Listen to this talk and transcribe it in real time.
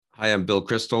Hi, I'm Bill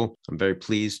Kristol. I'm very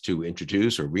pleased to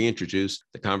introduce or reintroduce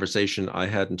the conversation I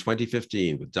had in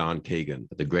 2015 with Don Kagan,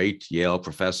 the great Yale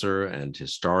professor and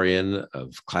historian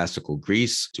of classical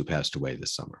Greece who passed away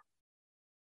this summer.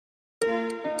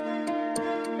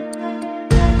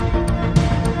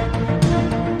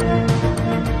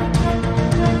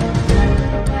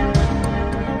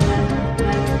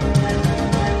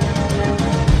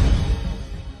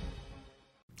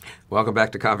 Welcome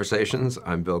back to Conversations.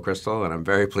 I'm Bill Kristol, and I'm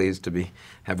very pleased to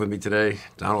have with me today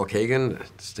Donald Kagan,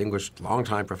 a distinguished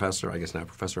longtime professor, I guess now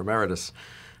Professor Emeritus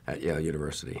at Yale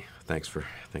University. Thanks for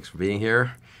being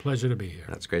here. Pleasure to be here.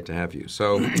 That's great to have you.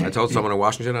 So I told someone in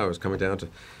Washington I was coming up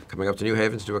to New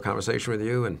Haven to do a conversation with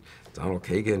you, and Donald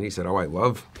Kagan, he said, "Oh, I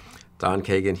love Don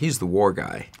Kagan. He's the war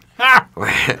guy."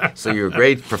 So you're a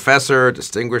great professor,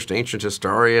 distinguished ancient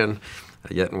historian.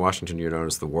 Yet in Washington, you're known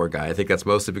as the war guy. I think that's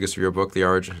mostly because of your book,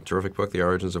 terrific book, The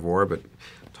Origins of War. But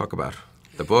talk about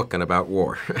the book and about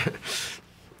war.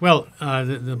 Well,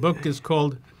 the book is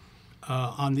called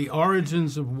On the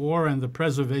Origins of War and the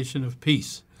Preservation of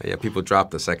Peace. Yeah, people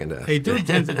drop the second S. They do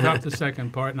tend to drop the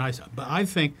second part, but I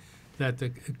think that the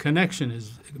connection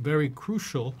is very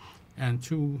crucial and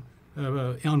too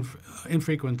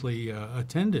infrequently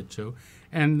attended to.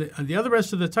 And the other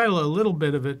rest of the title, a little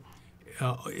bit of it,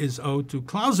 is owed to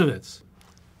Clausewitz,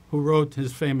 who wrote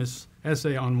his famous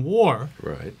essay on war.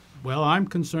 Right. Well, I'm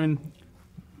concerned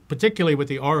particularly with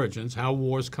the origins, how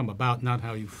wars come about, not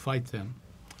how you fight them.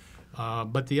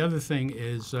 But the other thing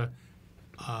is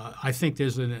I think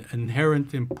there's an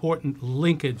inherent important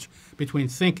linkage between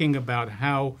thinking about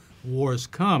how wars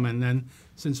come, and then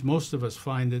since most of us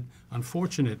find it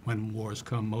unfortunate when wars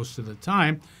come most of the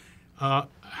time,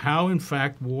 how in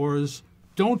fact wars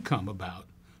don't come about.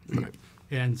 Right.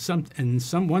 And in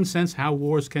one sense, how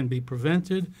wars can be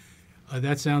prevented.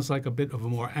 That sounds like a bit of a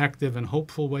more active and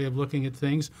hopeful way of looking at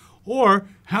things. Or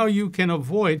how you can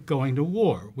avoid going to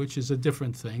war, which is a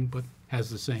different thing but has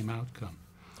the same outcome.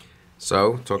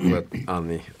 So, talk about on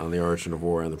the origin of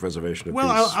war and the preservation of peace.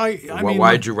 Well,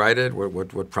 why did you write it?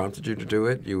 What prompted you to do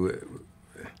it?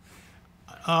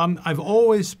 I've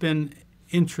always been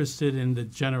interested in the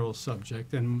general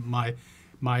subject, and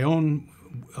my own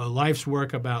life's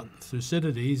work about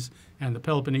Thucydides and the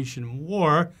Peloponnesian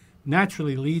War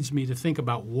naturally leads me to think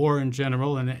about war in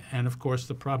general and of course,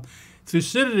 the problem.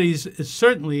 Thucydides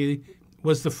certainly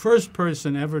was the first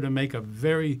person ever to make a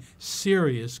very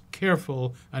serious,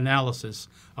 careful analysis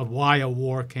of why a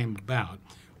war came about,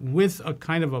 with a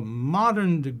kind of a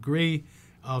modern degree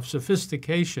of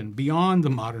sophistication, beyond the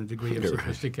modern degree of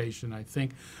sophistication, I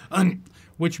think,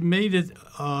 which made it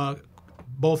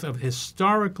both of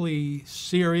historically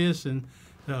serious and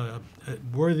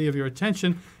worthy of your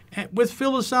attention, with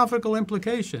philosophical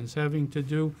implications having to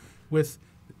do with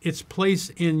its place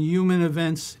in human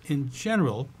events in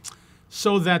general,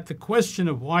 so that the question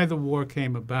of why the war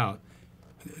came about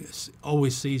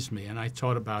always seized me, and I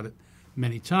taught about it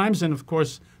many times. And of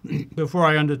course, before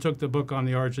I undertook the book on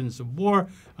the origins of war,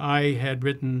 I had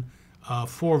written a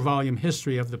 4-volume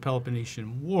history of the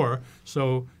Peloponnesian War,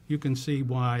 so you can see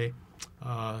why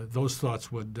those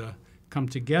thoughts would come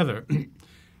together.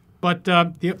 But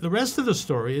the rest of the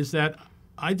story is that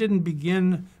I didn't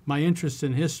begin my interest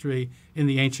in history in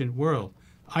the ancient world.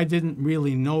 I didn't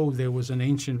really know there was an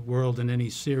ancient world in any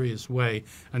serious way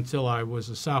until I was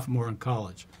a sophomore in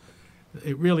college.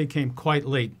 It really came quite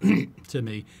late to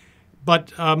me.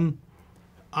 But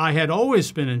I had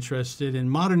always been interested in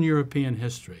modern European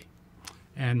history.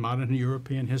 And modern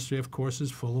European history, of course,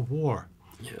 is full of war.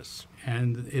 Yes.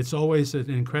 And it's always an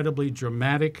incredibly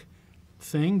dramatic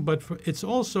thing, but it's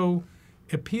also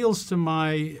appeals to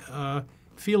my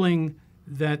feeling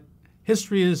that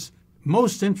history is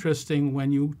most interesting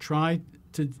when you try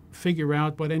to figure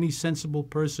out what any sensible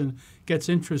person gets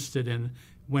interested in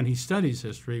when he studies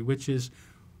history, which is,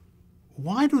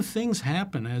 why do things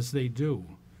happen as they do?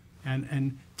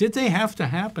 And did they have to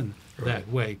happen that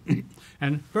way?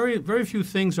 And very, very few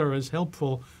things are as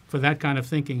helpful for that kind of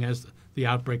thinking as the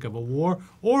outbreak of a war,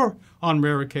 or on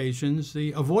rare occasions,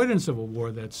 the avoidance of a war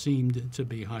that seemed to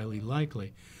be highly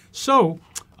likely. So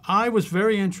I was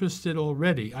very interested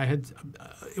already. I had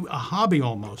a hobby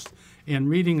almost in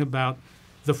reading about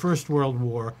the First World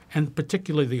War and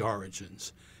particularly the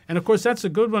origins. And of course, that's a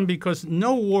good one because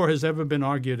no war has ever been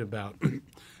argued about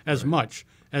as much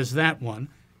as that one.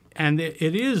 And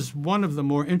it is one of the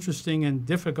more interesting and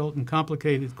difficult and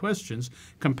complicated questions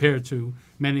compared to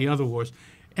many other wars.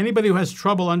 Anybody who has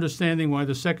trouble understanding why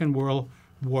the Second World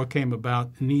War came about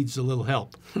needs a little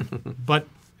help. But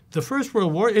the First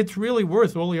World War, it's really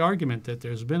worth all the argument that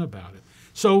there's been about it.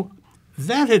 So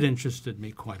that had interested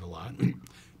me quite a lot.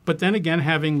 But then again,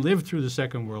 having lived through the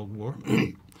Second World War,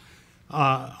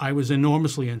 I was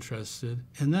enormously interested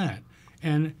in that.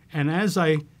 And as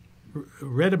I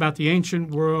read about the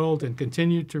ancient world and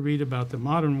continued to read about the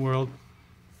modern world,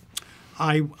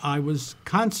 I was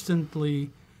constantly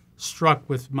struck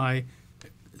with my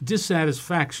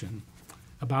dissatisfaction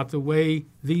about the way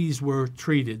these were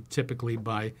treated typically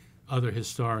by other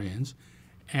historians,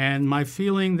 and my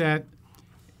feeling that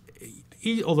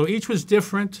although each was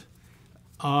different,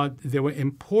 there were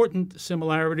important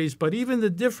similarities, but even the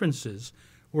differences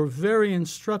were very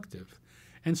instructive.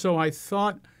 And so I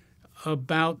thought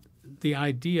about the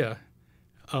idea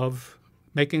of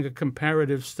making a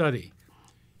comparative study.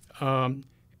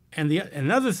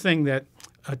 Another thing that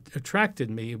attracted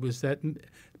me was that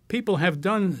people have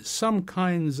done some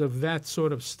kinds of that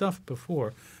sort of stuff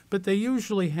before, but they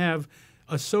usually have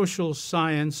a social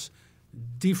science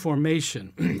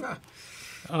deformation,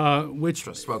 which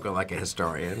Spoken like a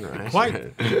historian, right?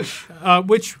 quite,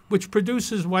 which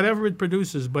produces whatever it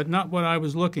produces, but not what I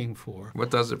was looking for.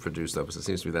 What does it produce, though? Because it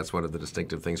seems to me that's one of the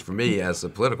distinctive things for me as a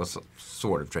political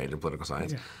sort of trained in political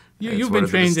science. Yeah. It's You've one been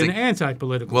of the trained in distinct-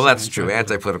 anti-political Well, science. that's true. right?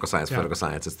 Anti-political science, Yeah. political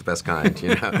science. It's the best kind,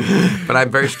 you know. But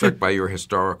I'm very struck by your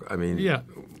historical. I mean, Yeah.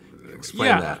 explain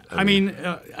that.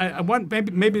 I want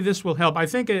maybe this will help. I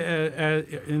think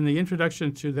in the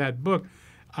introduction to that book,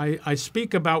 I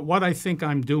speak about what I think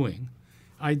I'm doing.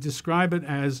 I describe it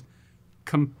as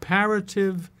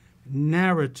comparative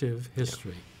narrative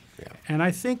history. Yeah. And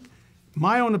I think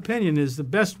my own opinion is the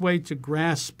best way to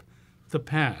grasp the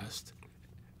past,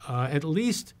 at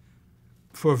least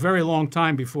for a very long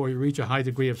time before you reach a high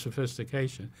degree of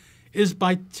sophistication, is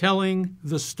by telling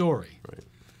the story. Right.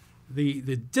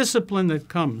 The discipline that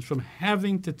comes from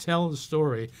having to tell the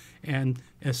story and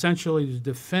essentially to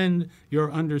defend your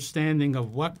understanding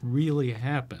of what really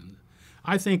happened,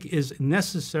 I think is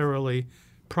necessarily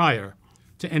prior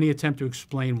to any attempt to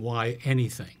explain why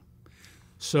anything.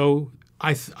 So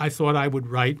I thought I would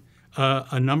write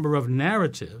a number of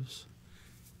narratives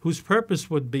whose purpose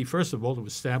would be, first of all, to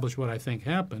establish what I think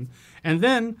happened, and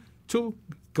then to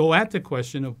go at the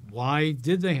question of why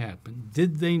did they happen?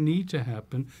 Did they need to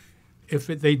happen? If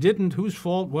they didn't, whose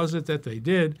fault was it that they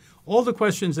did? All the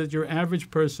questions that your average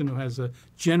person who has a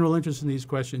general interest in these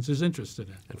questions is interested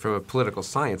in. And from a political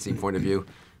sciencey point of view,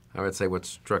 I would say what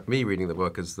struck me reading the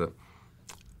book is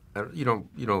you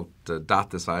don't dot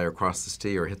this I or cross this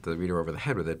T or hit the reader over the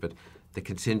head with it, but the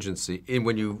contingency.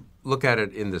 When you look at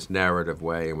it in this narrative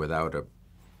way and without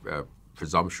a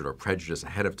presumption or prejudice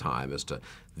ahead of time as to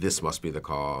this must be the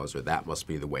cause or that must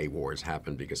be the way wars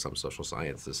happen because some social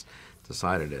scientist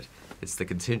decided it. It's the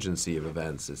contingency of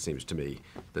events, it seems to me,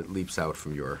 that leaps out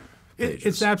from your pages.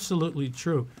 It's absolutely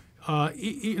true.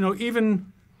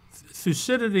 Even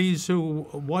Thucydides, who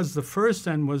was the first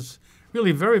and was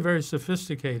really very, very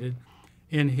sophisticated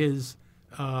in his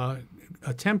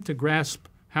attempt to grasp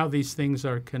how these things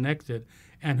are connected,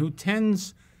 and who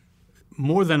tends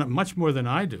much more than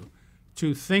I do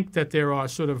to think that there are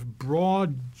sort of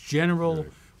broad general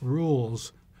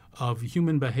rules of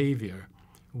human behavior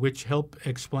which help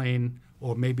explain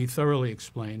or maybe thoroughly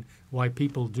explain why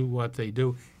people do what they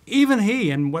do. Even he,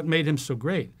 and what made him so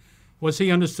great, was he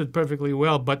understood perfectly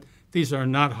well, but these are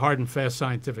not hard and fast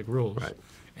scientific rules. Right.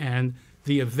 And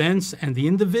the events and the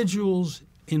individuals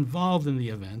involved in the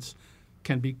events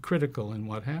can be critical in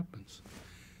what happens.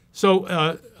 So,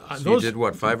 So you did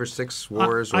what, 5 or 6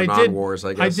 wars or I non-wars?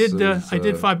 I guess I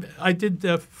did 5. I did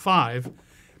 5.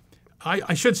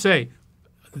 I should say,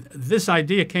 this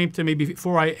idea came to me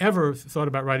before I ever thought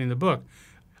about writing the book.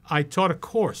 I taught a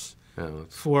course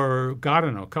for, God, I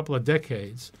don't know, a couple of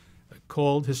decades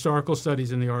called Historical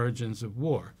Studies in the Origins of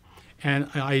War. And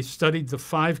I studied the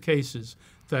 5 cases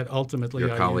that ultimately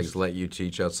Your I colleagues used. let you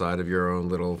teach outside of your own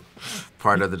little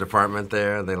part of the department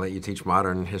there. They let you teach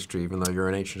modern history, even though you're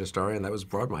an ancient historian. That was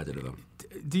broad-minded of them.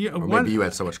 Or maybe you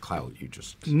had so much clout, you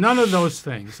just... None of those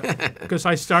things, because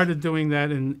I started doing that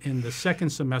in the second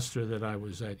semester that I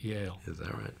was at Yale. Is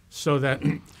that right? So that,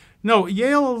 no,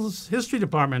 Yale's history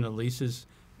department at least is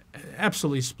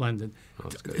absolutely splendid,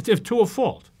 that's good. to a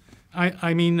fault.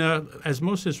 I mean, as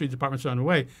most history departments are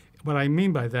underway, what I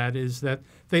mean by that is that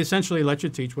they essentially let you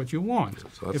teach what you want.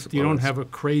 So that's- If you well, don't that's- have a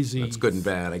crazy... That's good and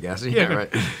bad, I guess. Yeah, Yeah,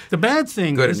 right. The bad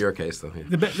thing Good is... in your case, though.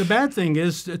 Yeah. The bad thing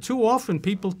is too often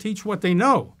people teach what they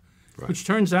know, Right. which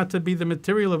turns out to be the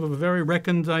material of a very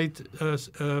recondite, what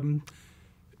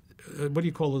do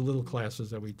you call the little classes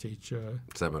that we teach?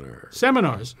 Seminar.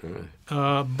 Seminars,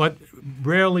 but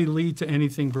rarely lead to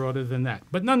anything broader than that.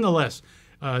 But nonetheless,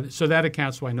 so that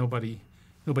accounts why nobody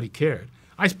cared.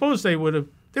 I suppose they would have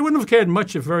They wouldn't have cared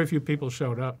much if very few people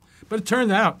showed up. But it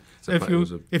turned out that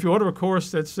if you order a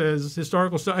course that says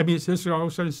historical studies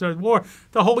of war,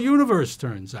 the whole universe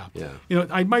turns out. Yeah. You know,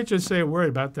 I might just say a word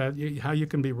about that, how you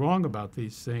can be wrong about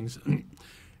these things.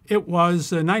 It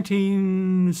was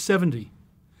 1970,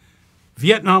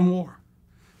 Vietnam War.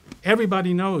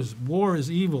 Everybody knows war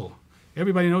is evil.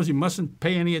 Everybody knows you mustn't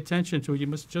pay any attention to it. You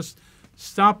must just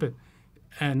stop it.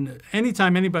 And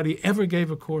anytime anybody ever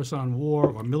gave a course on war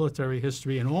or military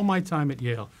history, in all my time at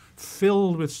Yale,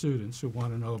 filled with students who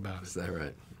want to know about it. Is that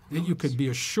right? You could be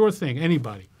a sure thing,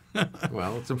 anybody.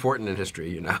 Well, it's important in history,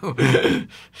 you know.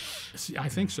 I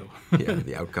think so. Yeah,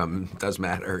 the outcome does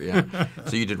matter, yeah.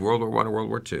 So you did World War I and World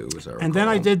War II, as I recall. And then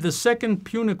I did the Second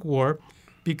Punic War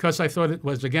because I thought it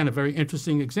was, again, a very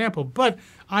interesting example. But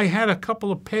I had a couple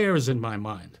of pairs in my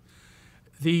mind.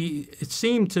 It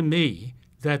seemed to me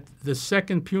that the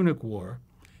Second Punic War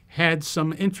had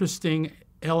some interesting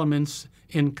elements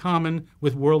in common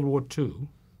with World War II.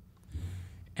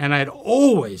 And I had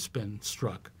always been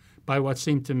struck by what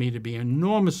seemed to me to be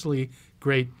enormously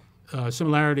great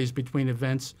similarities between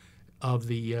events of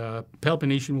the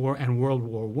Peloponnesian War and World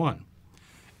War I.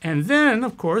 And then,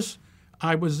 of course,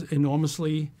 I was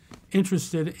enormously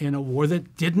interested in a war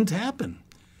that didn't happen.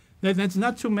 There's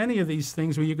not too many of these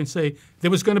things where you can say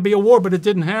there was going to be a war, but it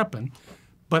didn't happen.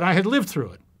 But I had lived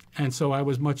through it, and so I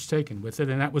was much taken with it,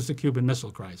 and that was the Cuban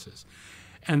Missile Crisis.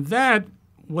 And that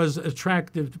was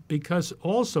attractive because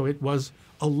also it was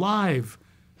a live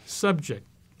subject.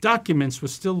 Documents were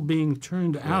still being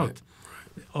turned out,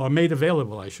 or made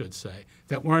available, I should say,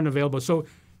 that weren't available. So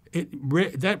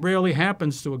that rarely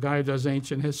happens to a guy who does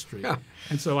ancient history. Yeah.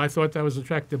 And so I thought that was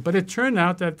attractive. But it turned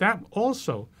out that that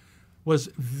also was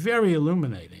very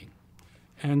illuminating.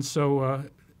 And so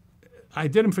I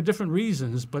did them for different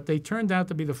reasons, but they turned out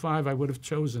to be the five I would have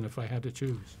chosen if I had to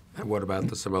choose. And what about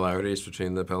the similarities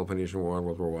between the Peloponnesian War and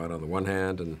World War I on the one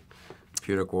hand and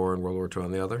Punic War and World War II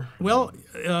on the other? Well,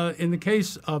 in the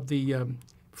case of the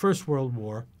First World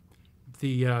War,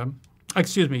 the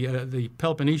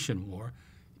Peloponnesian War,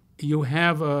 you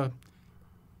have a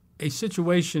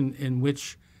situation in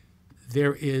which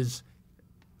there is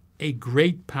a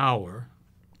great power,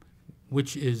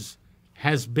 which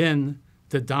has been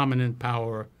the dominant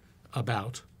power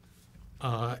about,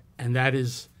 and that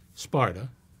is Sparta.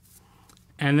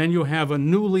 And then you have a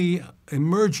newly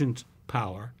emergent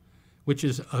power, which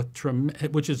is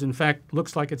in fact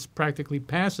looks like it's practically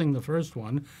passing the first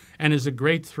one, and is a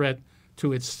great threat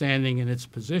to its standing and its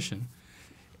position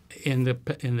in the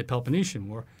Peloponnesian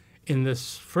War. In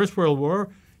this First World War,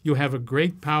 you have a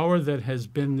great power that has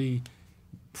been the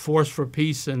force for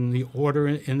peace and the order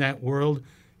in that world.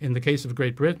 In the case of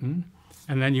Great Britain.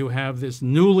 And then you have this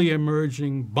newly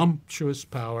emerging bumptious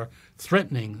power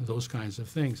threatening those kinds of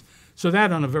things. So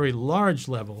that, on a very large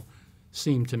level,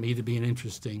 seemed to me to be an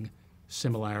interesting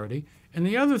similarity. And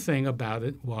the other thing about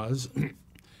it was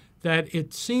that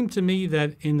it seemed to me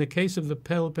that in the case of the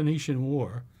Peloponnesian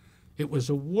War, it was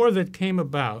a war that came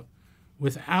about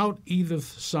without either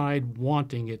side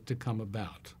wanting it to come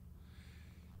about.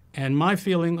 And my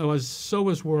feeling was, so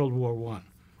was World War I.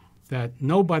 That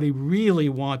nobody really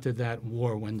wanted that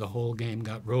war when the whole game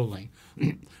got rolling,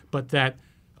 but that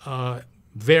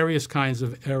various kinds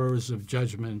of errors of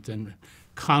judgment and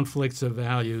conflicts of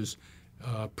values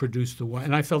produced the war.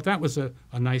 And I felt that was a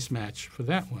nice match for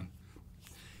that one.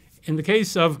 In the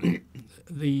case of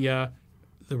the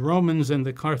Romans and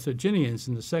the Carthaginians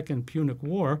in the Second Punic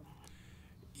War,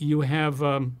 you have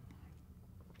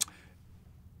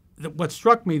what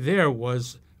struck me there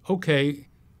was, okay,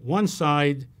 one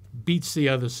side beats the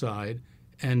other side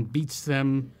and beats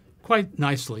them quite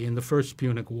nicely in the First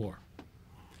Punic War.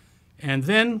 And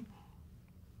then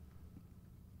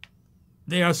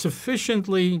they are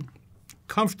sufficiently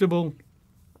comfortable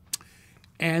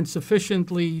and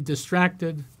sufficiently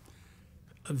distracted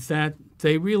that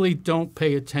they really don't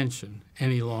pay attention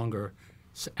any longer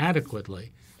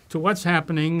adequately to what's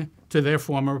happening to their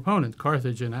former opponent,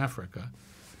 Carthage in Africa.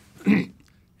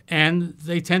 And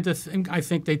they tend to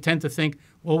think,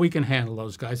 well, we can handle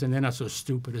those guys, and they're not so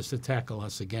stupid as to tackle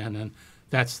us again, and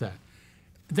that's that.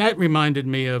 That reminded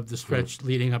me of the stretch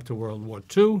leading up to World War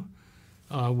II,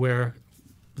 where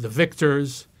the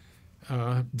victors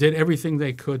did everything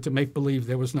they could to make believe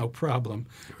there was no problem,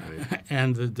 right.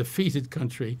 And the defeated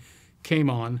country came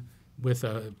on with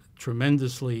a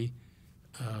tremendously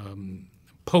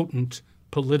potent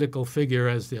political figure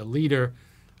as their leader,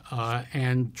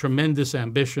 and tremendous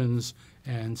ambitions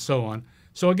and so on.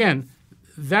 So again,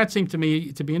 that seemed to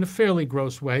me to be in a fairly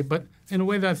gross way, but in a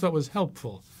way that I thought was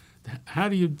helpful. How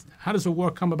does a war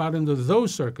come about under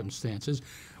those circumstances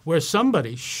where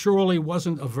somebody surely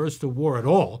wasn't averse to war at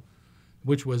all,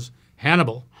 which was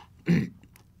Hannibal,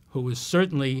 who was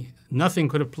certainly, nothing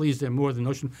could have pleased him more than the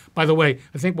notion. By the way,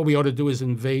 I think what we ought to do is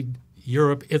invade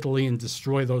Europe, Italy, and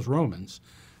destroy those Romans.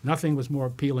 Nothing was more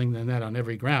appealing than that on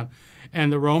every ground.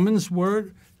 And the Romans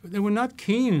were not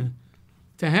keen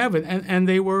to have it, and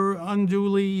they were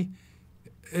unduly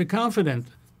confident,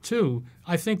 too.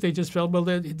 I think they just felt, well,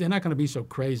 they're not going to be so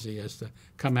crazy as to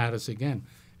come at us again.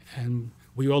 And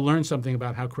we all learned something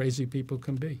about how crazy people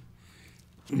can be.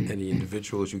 Any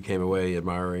individuals you came away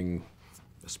admiring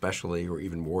especially or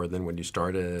even more than when you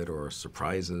started, or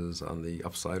surprises on the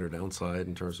upside or downside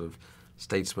in terms of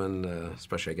statesmen,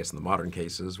 especially I guess in the modern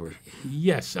cases where...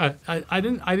 Yes, I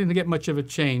didn't get much of a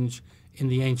change in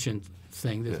the ancient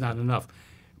thing. There's not enough.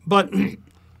 But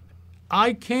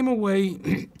I came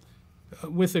away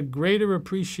with a greater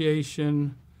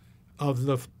appreciation of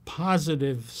the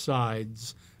positive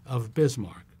sides of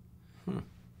Bismarck.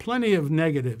 Plenty of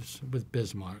negatives with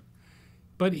Bismarck,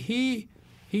 but he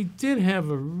did have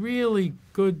a really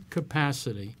good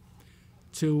capacity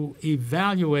to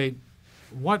evaluate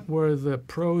what were the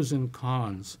pros and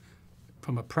cons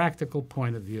from a practical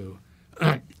point of view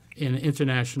in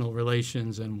international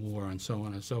relations and war and so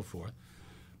on and so forth.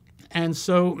 And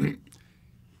so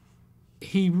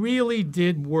he really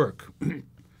did work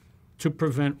to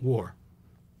prevent war,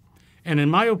 and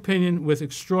in my opinion, with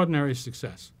extraordinary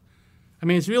success. I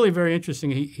mean, it's really very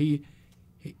interesting. He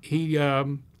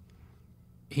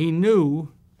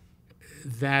knew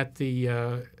that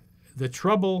the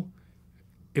trouble,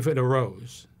 if it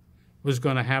arose, was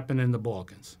going to happen in the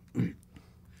Balkans,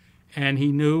 and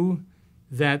he knew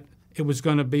that it was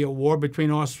going to be a war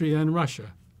between Austria and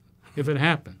Russia, if it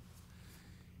happened,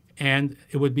 and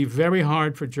it would be very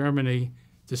hard for Germany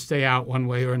to stay out one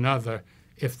way or another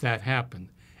if that happened.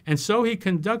 And so he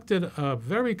conducted a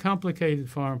very complicated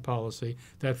foreign policy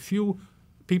that few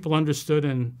people understood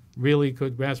and really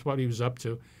could grasp what he was up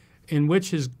to, in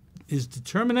which his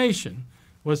determination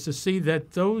was to see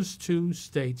that those two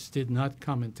states did not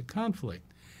come into conflict.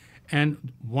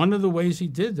 And one of the ways he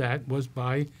did that was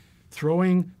by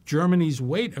throwing Germany's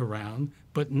weight around,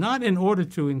 but not in order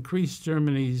to increase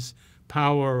Germany's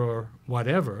power or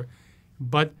whatever,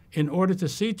 but in order to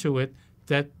see to it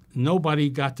that nobody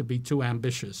got to be too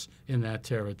ambitious in that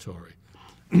territory.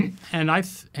 And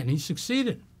he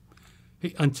succeeded.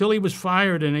 Until he was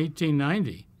fired in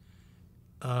 1890,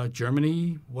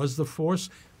 Germany was the force,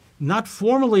 not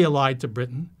formally allied to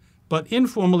Britain, but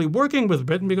informally working with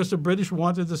Britain because the British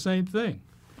wanted the same thing.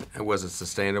 And was it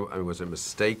sustainable? I mean, was it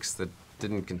mistakes that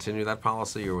didn't continue that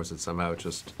policy, or was it somehow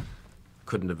just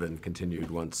couldn't have been continued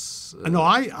once No,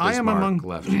 I am among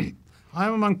left? I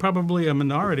am among probably a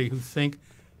minority who think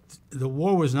the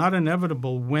war was not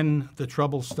inevitable when the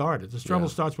trouble started. The trouble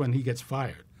starts when he gets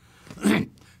fired.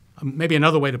 Maybe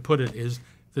another way to put it is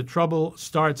the trouble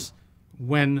starts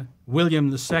when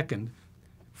William II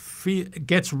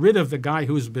gets rid of the guy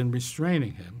who's been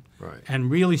restraining him, right,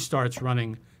 and really starts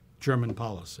running German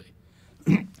policy.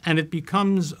 And it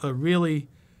becomes a really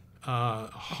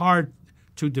hard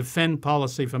to defend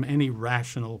policy from any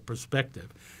rational perspective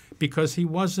because he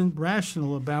wasn't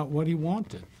rational about what he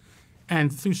wanted.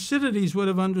 And Thucydides would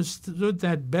have understood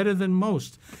that better than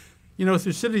most. You know,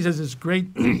 Thucydides has this great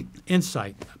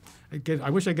insight. I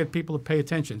wish I get people to pay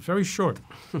attention. It's very short.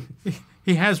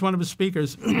 He has one of his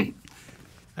speakers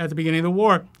at the beginning of the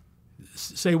war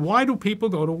say, why do people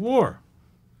go to war?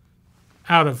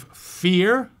 Out of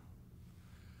fear,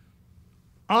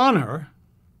 honor,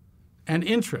 and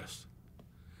interest.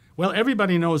 Well,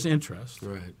 everybody knows interest.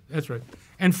 Right. That's right.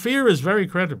 And fear is very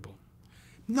credible.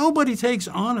 Nobody takes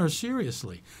honor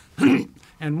seriously.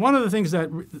 And one of the things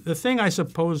the thing I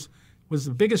suppose was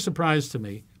the biggest surprise to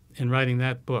me in writing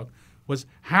that book was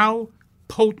how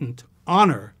potent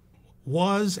honor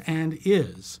was and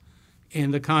is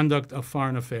in the conduct of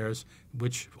foreign affairs,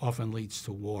 which often leads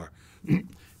to war.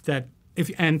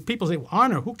 And people say, well,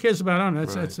 honor, who cares about honor?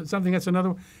 That's something that's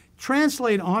another.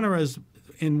 Translate honor as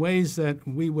in ways that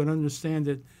we would understand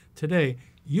it today.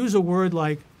 Use a word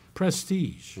like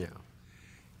prestige. Yeah.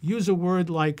 Use a word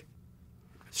like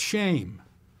shame,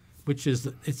 which is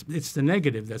it's the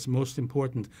negative that's most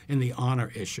important in the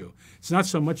honor issue. It's not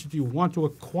so much that you want to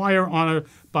acquire honor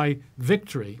by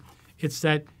victory. It's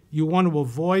that you want to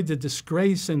avoid the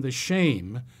disgrace and the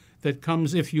shame that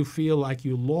comes if you feel like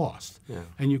you lost. Yeah.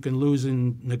 And you can lose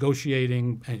in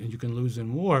negotiating and you can lose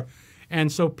in war.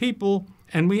 And so people,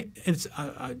 and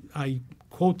I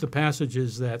quote the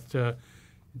passages that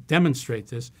demonstrate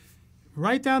this,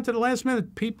 right down to the last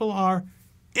minute, people are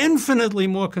infinitely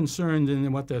more concerned in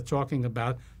what they're talking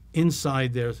about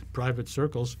inside their private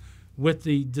circles with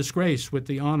the disgrace, with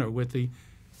the honor, with the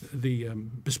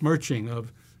besmirching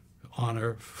of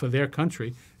honor for their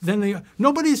country than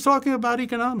nobody's talking about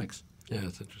economics. Yeah,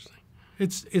 that's interesting.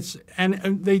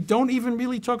 And they don't even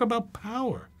really talk about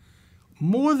power.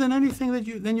 More than anything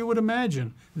than you would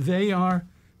imagine, they are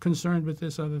concerned with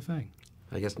this other thing.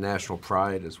 I guess national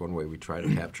pride is one way we try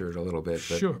to capture it a little bit.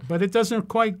 But Sure, but it doesn't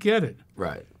quite get it.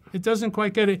 Right. It doesn't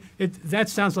quite get it. That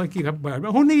sounds like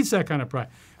who needs that kind of pride?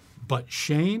 But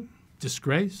shame,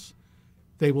 disgrace,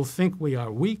 they will think we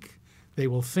are weak. They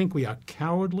will think we are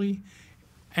cowardly.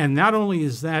 And not only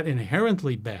is that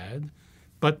inherently bad,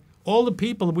 but all the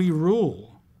people we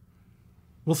rule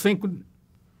will think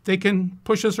they can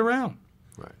push us around.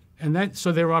 Right. And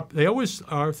they always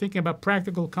are thinking about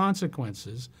practical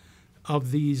consequences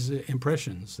of these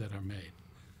impressions that are made.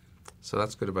 So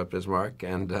that's good about Bismarck.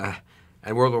 And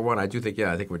World War I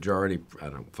think majority, I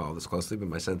don't follow this closely, but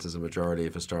my sense is a majority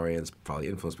of historians, probably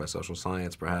influenced by social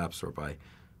science perhaps, or by,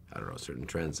 I don't know, certain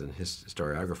trends in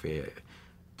historiography,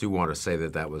 do want to say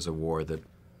that was a war that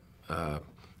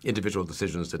individual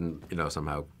decisions didn't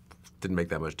make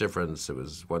that much difference. It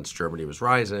was once Germany was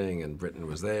rising and Britain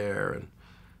was there. And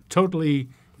totally,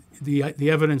 the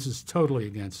evidence is totally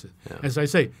against it. Yeah. As I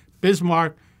say,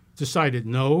 Bismarck decided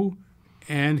no,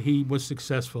 and he was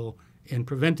successful in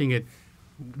preventing it.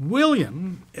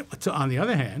 William, on the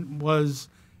other hand, was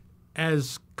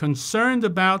as concerned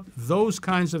about those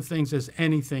kinds of things as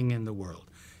anything in the world.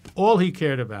 All he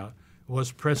cared about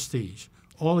was prestige.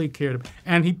 All he cared about,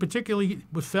 and he particularly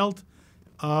felt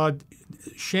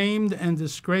shamed and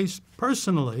disgraced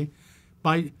personally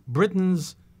by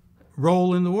Britain's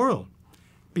role in the world,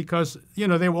 because they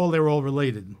were all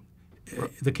related.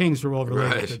 The kings were all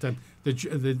related Right. at the time.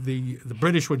 The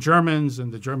British were Germans,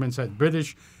 and the Germans had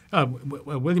British.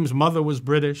 William's mother was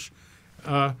British.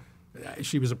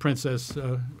 She was a princess,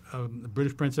 a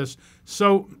British princess.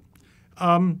 So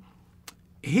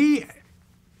he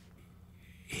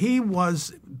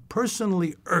was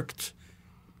personally irked,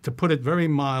 to put it very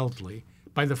mildly,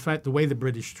 by the way the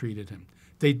British treated him.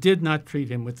 They did not treat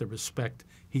him with the respect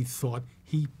he thought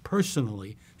he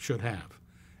personally should have.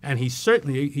 And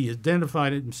he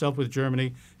identified himself with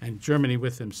Germany and Germany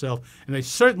with himself. And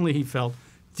he felt,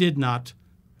 did not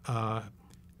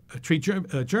treat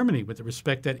Germany with the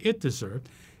respect that it deserved.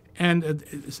 And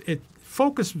it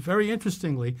focused very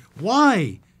interestingly,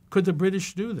 why could the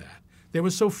British do that? There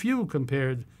were so few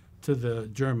compared to the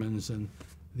Germans and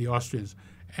the Austrians.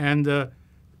 And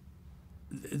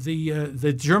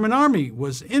the German army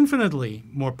was infinitely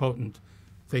more potent,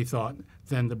 they thought,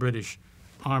 than the British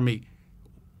army.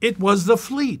 It was the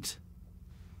fleet.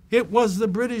 It was the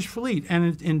British fleet.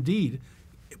 And indeed,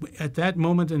 at that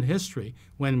moment in history,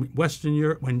 when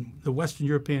the Western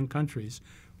European countries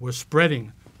were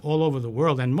spreading all over the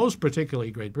world, and most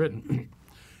particularly Great Britain,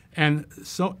 and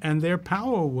their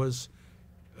power was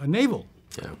naval,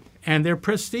 Yeah. and their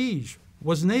prestige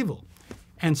was naval.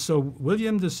 And so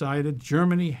William decided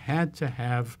Germany had to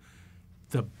have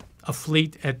a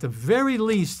fleet at the very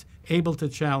least able to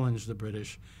challenge the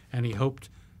British, and he hoped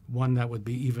one that would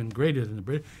be even greater than the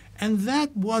British. And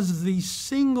that was the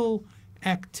single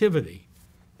activity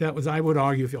that was, I would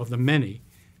argue, of the many,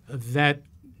 that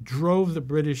drove the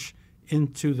British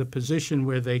into the position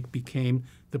where they became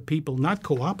the people not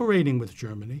cooperating with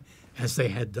Germany, as they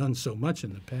had done so much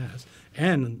in the past,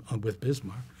 and with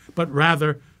Bismarck, but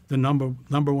rather the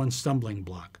number one stumbling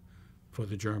block for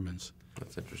the Germans.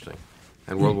 That's interesting.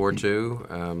 And World War II,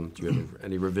 do you have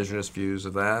any revisionist views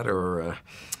of that? Or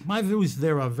My views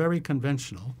there are very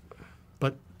conventional,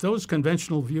 but those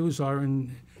conventional views are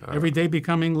every day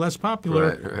becoming less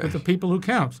popular Right. with the people who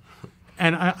count.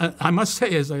 And I must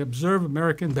say, as I observe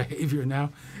American behavior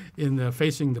now in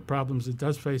facing the problems it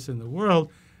does face in the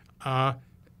world, I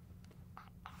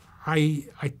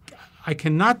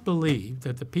cannot believe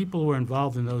that the people who were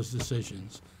involved in those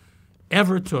decisions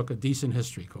ever took a decent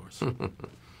history course.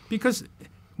 Because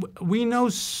we know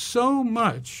so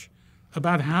much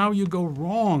about how you go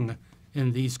wrong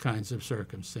in these kinds of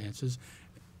circumstances.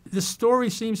 The story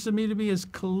seems to me to be as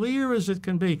clear as it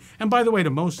can be. And by the way, to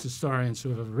most historians who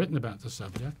have ever written about the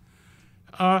subject,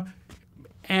 they're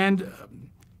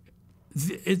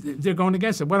going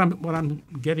against it. What I'm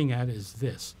getting at is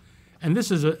this, and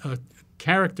this is a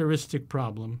characteristic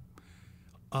problem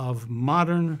of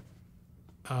modern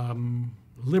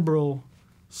liberal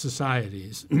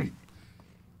societies,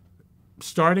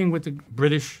 starting with the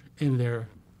British in their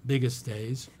biggest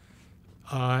days,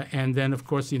 and then, of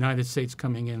course, the United States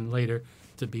coming in later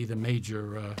to be the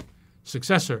major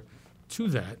successor to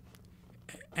that.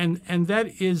 And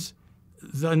that is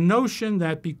the notion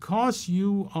that because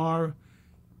you are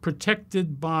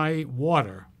protected by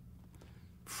water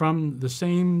from the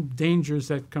same dangers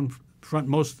that confront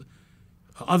most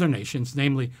other nations,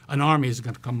 namely an army is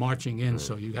going to come marching in,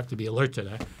 so you have to be alert to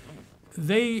that.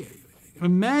 They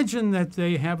imagine that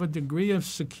they have a degree of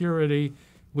security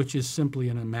which is simply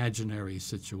an imaginary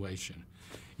situation.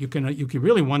 You can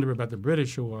really wonder about the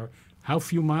British, who are, how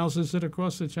few miles is it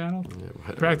across the channel?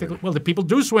 Yeah, Practically. Well, the people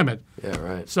do swim it. Yeah,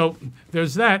 right. So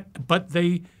there's that, but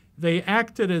they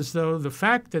acted as though the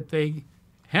fact that they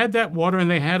had that water and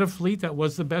they had a fleet that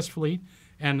was the best fleet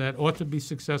and that ought to be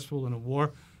successful in a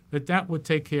war, that would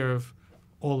take care of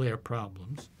all their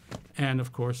problems. And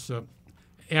of course,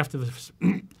 after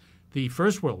the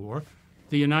First World War,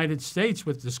 the United States,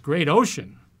 with this great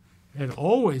ocean, had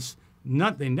always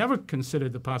they never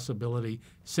considered the possibility,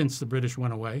 since the British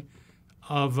went away,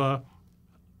 of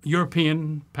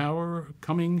European power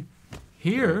coming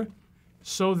here,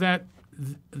 so that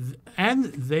and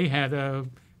they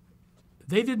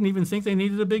didn't even think they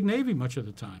needed a big navy much of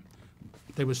the time.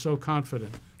 They were so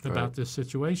confident about this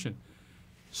situation.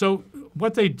 So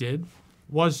what they did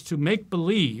was to make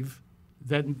believe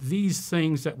that these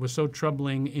things that were so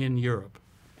troubling in Europe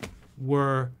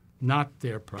were not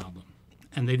their problem,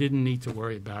 and they didn't need to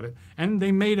worry about it. And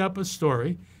they made up a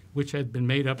story, which had been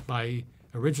made up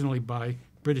originally by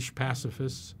British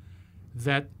pacifists,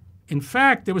 that in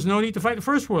fact there was no need to fight the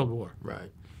First World War.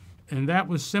 Right. And that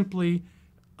was simply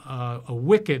a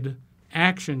wicked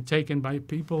action taken by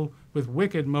people with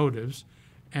wicked motives,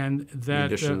 and that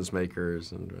munitions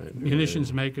makers and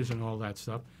munitions makers and all that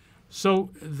stuff. So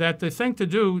that the thing to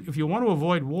do, if you want to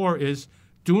avoid war, is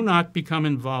do not become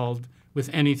involved with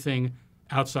anything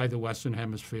outside the Western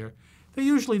Hemisphere. They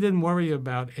usually didn't worry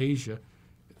about Asia.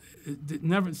 It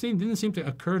didn't seem to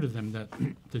occur to them that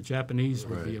the Japanese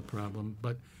would be a problem.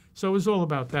 But so it was all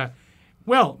about that.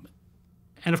 Well,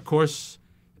 and of course,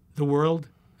 the world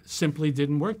simply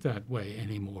didn't work that way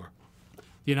anymore.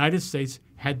 The United States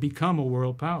had become a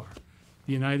world power.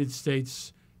 The United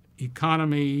States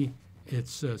economy,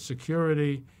 its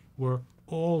security were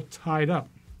all tied up,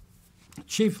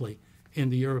 chiefly in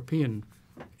the European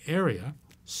area.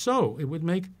 So it would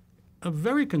make a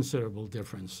very considerable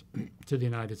difference to the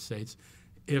United States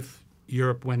if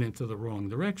Europe went into the wrong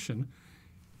direction.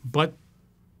 But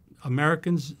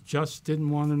Americans just didn't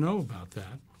want to know about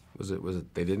that. Was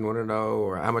it they didn't want to know,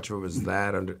 or how much of it was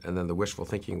that, and then the wishful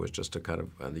thinking was just a kind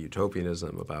of the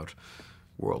utopianism about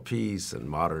world peace and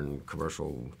modern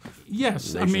commercial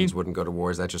nations wouldn't go to war?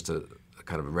 Is that just a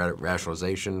kind of a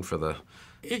rationalization for the...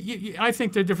 I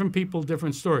think they're different people,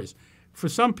 different stories. For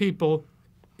some people,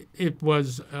 it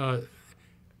was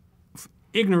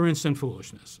ignorance and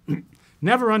foolishness.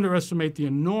 Never underestimate the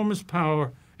enormous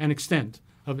power and extent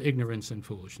of ignorance and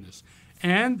foolishness.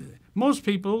 And most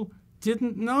people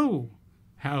didn't know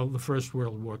how the First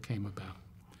World War came about.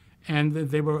 And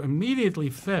they were immediately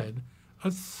fed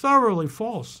a thoroughly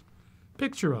false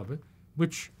picture of it,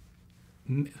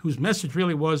 whose message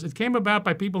really was it came about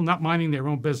by people not minding their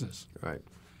own business. Right.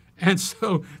 And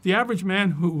so the average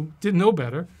man who didn't know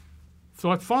better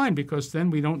thought, fine, because then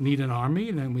we don't need an army,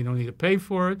 and then we don't need to pay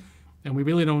for it, and we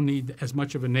really don't need as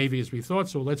much of a navy as we thought,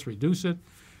 so let's reduce it,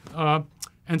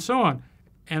 and so on.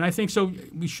 And I think so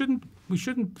we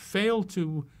shouldn't fail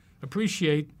to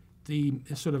appreciate the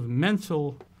sort of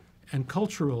mental and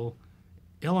cultural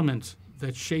element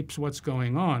that shapes what's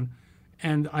going on.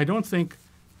 And I don't think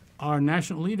our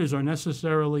national leaders are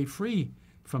necessarily free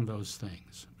from those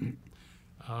things.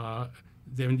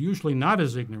 They're usually not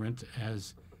as ignorant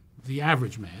as the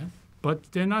average man,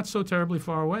 but they're not so terribly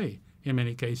far away in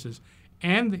many cases.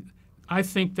 And I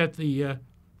think that the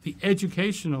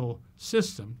educational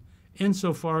system,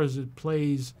 insofar as it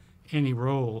plays any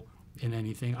role in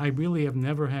anything, I really have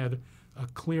never had a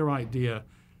clear idea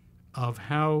of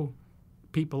how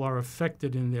people are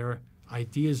affected in their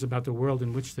ideas about the world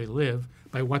in which they live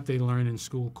by what they learn in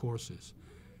school courses.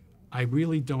 I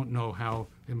really don't know how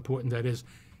important that is.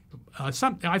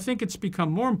 I think it's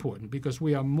become more important because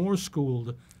we are more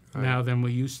schooled now than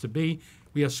we used to be.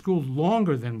 We are schooled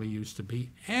longer than we used to be.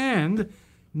 And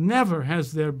never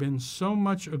has there been so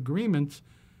much agreement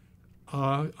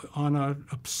on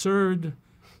absurd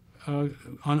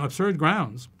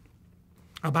grounds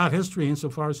about history,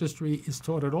 insofar as history is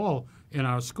taught at all in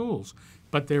our schools.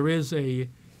 But there is a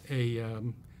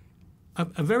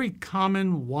very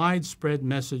common, widespread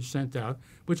message sent out,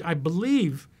 which I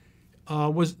believe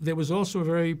there was also a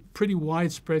very pretty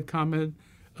widespread comment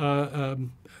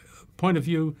point of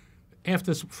view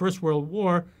after the First World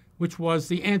War, which was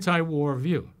the anti-war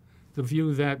view, the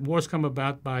view that wars come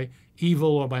about by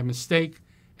evil or by mistake,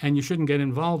 and you shouldn't get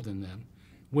involved in them.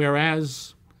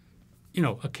 Whereas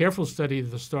a careful study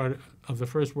of the start of the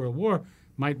First World War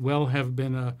might well have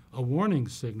been a warning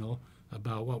signal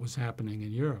about what was happening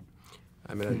in Europe.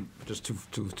 I mean, just two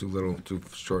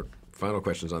short final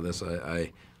questions on this.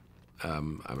 I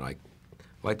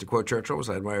like to quote Churchill, because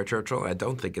I admire Churchill. I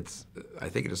think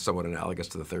it is somewhat analogous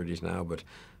to the 30s now, but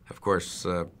of course,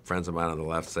 friends of mine on the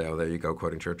left say, oh, there you go,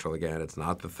 quoting Churchill again. It's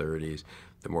not the 30s.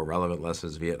 The more relevant lesson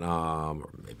is Vietnam, or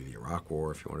maybe the Iraq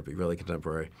War, if you want to be really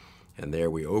contemporary. And there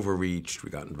we overreached. We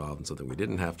got involved in something we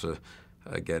didn't have to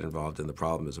get involved in. The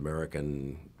problem is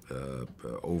American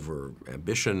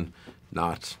over-ambition,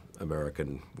 not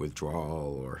American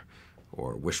withdrawal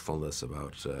or wishfulness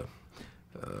about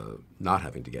not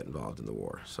having to get involved in the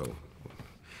war. So,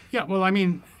 yeah, well, I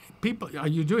mean,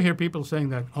 you do hear people saying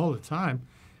that all the time,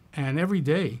 and every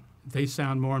day they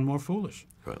sound more and more foolish.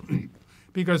 Well,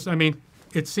 because, I mean,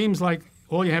 it seems like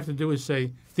all you have to do is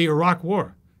say the Iraq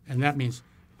War, and that means,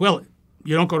 well,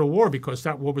 you don't go to war because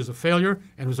that war was a failure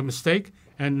and it was a mistake,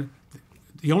 and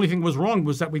the only thing that was wrong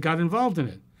was that we got involved in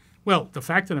it. Well, the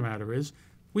fact of the matter is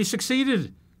we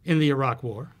succeeded in the Iraq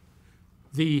War.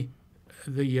 The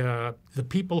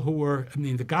people who were,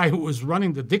 the guy who was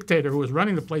running, the dictator who was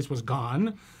running the place was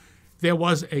gone. There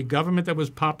was a government that was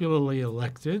popularly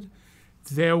elected.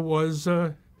 There was,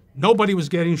 nobody was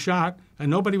getting shot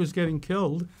and nobody was getting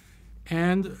killed.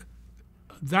 And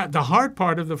that the hard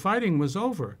part of the fighting was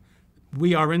over.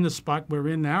 We are in the spot we're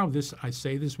in now. I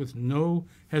say this with no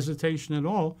hesitation at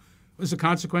all, was a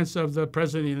consequence of the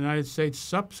President of the United States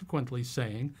subsequently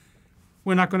saying,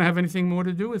 we're not going to have anything more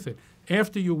to do with it.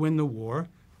 After you win the war,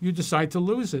 you decide to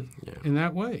lose it in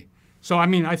that way. So, I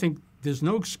mean, I think there's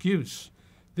no excuse.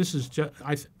 This is just,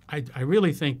 I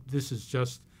really think this is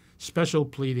just special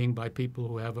pleading by people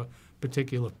who have a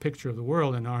particular picture of the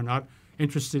world and are not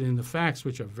interested in the facts,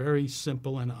 which are very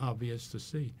simple and obvious to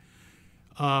see.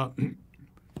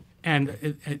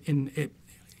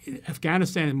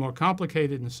 Afghanistan is more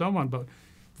complicated and so on, but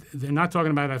they're not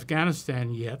talking about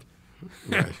Afghanistan yet.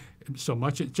 Right. So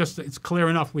much. It's clear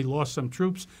enough we lost some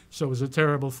troops, so it was a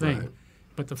terrible thing. Right.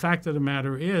 But the fact of the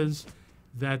matter is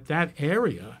that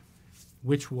area,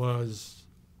 which was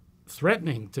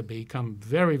threatening to become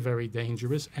very, very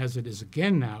dangerous, as it is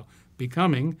again now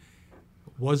becoming,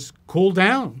 was cooled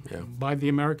down by the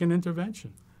American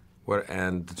intervention.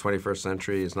 And the 21st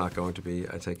century is not going to be,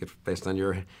 I take it, based on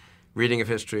your reading of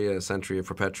history, a century of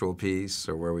perpetual peace,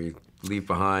 or where we leave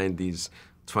behind these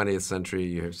 20th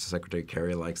century. Secretary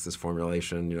Kerry likes this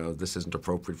formulation. This isn't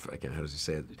appropriate. Again, how does he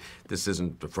say it? This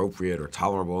isn't appropriate or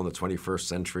tolerable in the 21st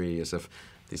century, as if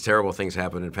these terrible things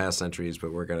happened in past centuries,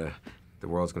 but the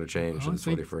world's going to change in the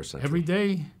 21st century. Every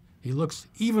day he looks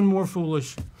even more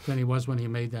foolish than he was when he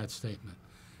made that statement,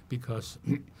 because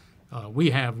we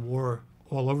have war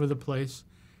all over the place,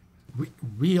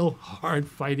 real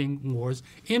hard-fighting wars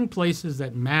in places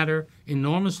that matter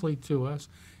enormously to us.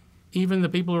 Even the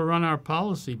people who run our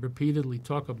policy repeatedly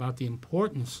talk about the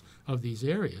importance of these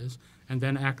areas and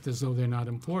then act as though they're not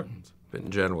important. But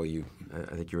in general,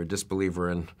 I think you're a disbeliever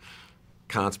in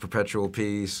Kant's perpetual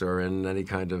peace or in any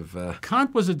kind of...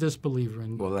 Kant was a disbeliever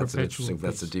in perpetual peace.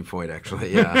 That's a deep point,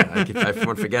 actually. Yeah,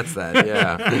 everyone forgets that,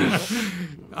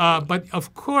 yeah. But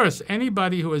of course,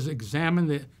 anybody who has examined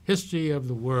the history of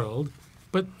the world,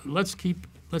 but let's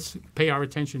pay our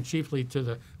attention chiefly to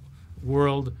the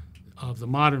world of the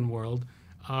modern world,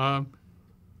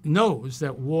 knows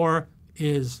that war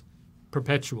is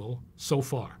perpetual so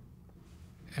far.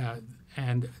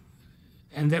 And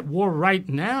that war right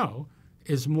now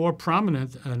is more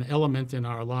prominent an element in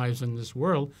our lives in this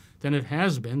world than it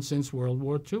has been since World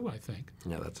War II, I think.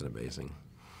 Yeah, that's amazing.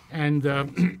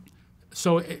 And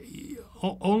so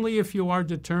only if you are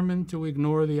determined to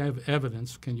ignore the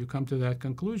evidence can you come to that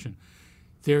conclusion.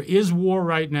 There is war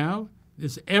right now.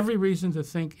 There's every reason to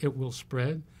think it will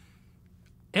spread.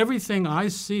 Everything I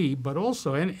see, but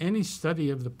also any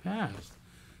study of the past,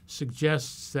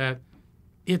 suggests that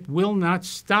it will not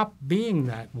stop being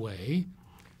that way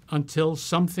until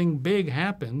something big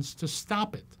happens to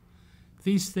stop it.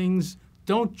 These things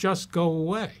don't just go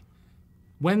away.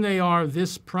 When they are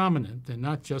this prominent and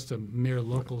not just a mere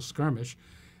local skirmish,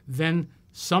 then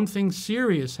something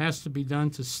serious has to be done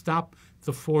to stop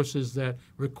the forces that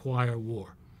require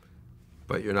war.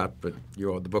 But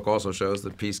the book also shows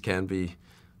that peace can be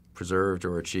preserved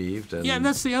or achieved. And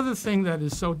that's the other thing that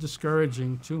is so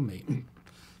discouraging to me.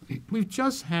 We've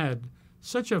just had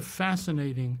such a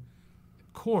fascinating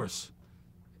course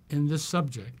in this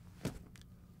subject.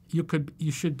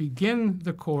 You should begin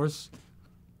the course,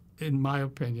 in my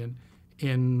opinion,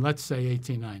 in, let's say,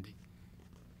 1890,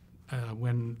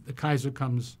 when the Kaiser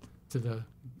comes to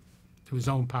his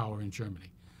own power in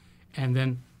Germany. And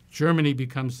then Germany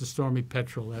becomes the stormy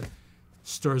petrel that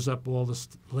stirs up all the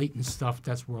latent stuff.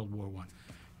 That's World War I.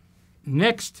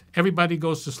 Next, everybody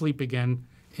goes to sleep again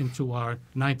into our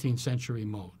 19th century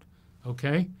mode,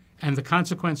 okay? And the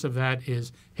consequence of that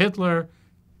is Hitler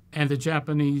and the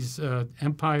Japanese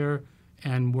Empire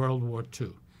and World War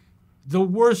II. The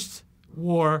worst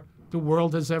war the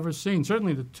world has ever seen.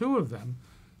 Certainly the two of them,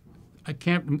 I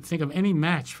can't think of any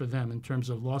match for them in terms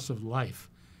of loss of life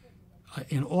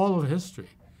in all of history.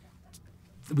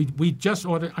 We just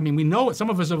ordered, I mean, we know it. Some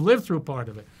of us have lived through part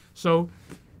of it. So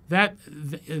that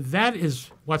is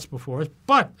what's before us.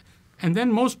 But, and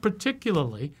then most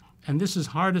particularly, and this is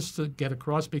hardest to get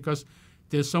across because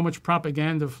there's so much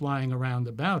propaganda flying around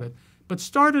about it, but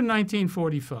start in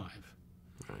 1945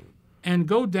 and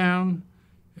go down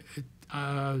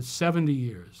 70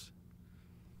 years.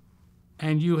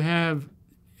 And you have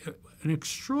an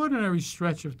extraordinary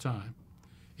stretch of time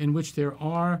in which there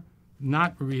are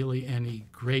not really any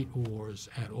great wars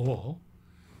at all.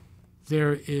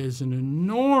 There is an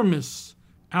enormous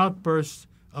outburst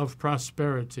of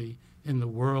prosperity in the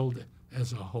world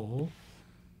as a whole.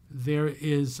 There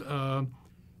is, what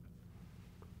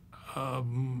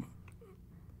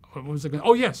was it?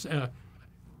 Oh, yes.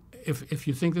 If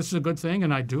you think this is a good thing,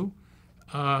 and I do,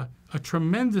 a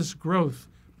tremendous growth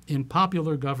in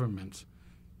popular government,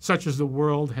 such as the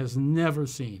world has never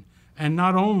seen, and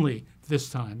not only this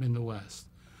time in the West.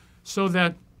 So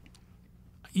that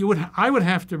I would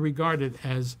have to regard it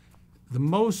as the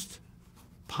most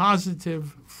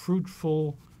positive,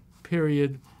 fruitful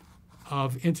period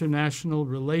of international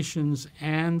relations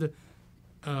and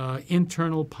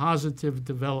internal positive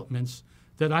developments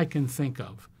that I can think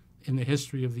of in the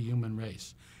history of the human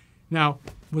race. Now,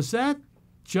 was that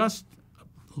just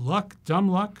luck, dumb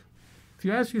luck? If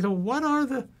you ask yourself, what are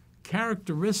the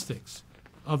characteristics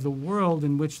of the world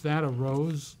in which that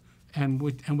arose and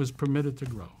was permitted to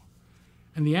grow?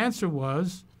 And the answer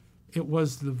was, it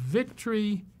was the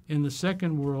victory in the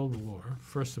Second World War,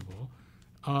 first of all,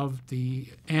 of the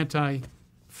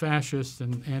anti-fascist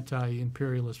and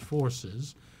anti-imperialist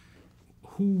forces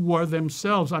who were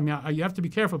themselves, I mean, you have to be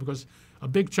careful because a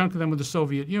big chunk of them were the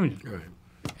Soviet Union. Right.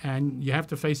 And you have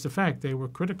to face the fact they were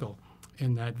critical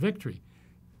in that victory.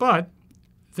 But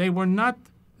they were not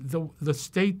the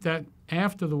state that,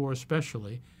 after the war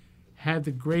especially, had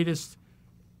the greatest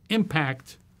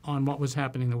impact on what was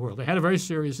happening in the world. They had a very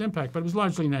serious impact, but it was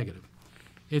largely negative.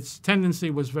 Its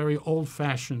tendency was very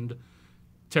old-fashioned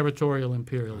territorial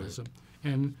imperialism,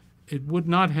 and it would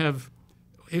not have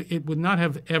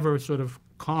ever sort of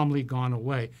calmly gone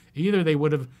away. Either they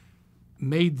would have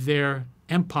made their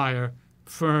empire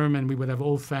firm, and we would have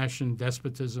old-fashioned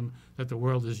despotism that the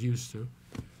world is used to,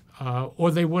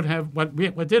 or they would have what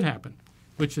did happen,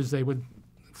 which is they would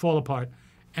fall apart,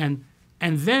 and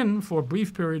then for a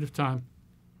brief period of time,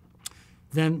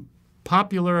 then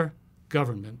popular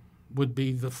government would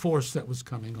be the force that was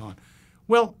coming on.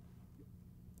 Well,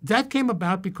 that came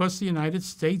about because the United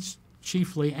States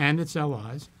chiefly and its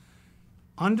allies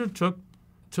undertook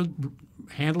to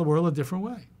handle the world a different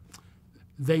way.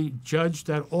 They judged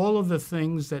that all of the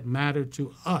things that mattered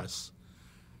to us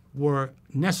were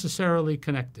necessarily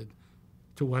connected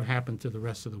to what happened to the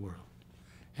rest of the world.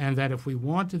 And that if we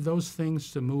wanted those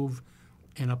things to move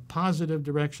in a positive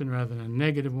direction rather than a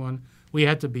negative one, we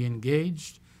had to be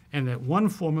engaged, and that one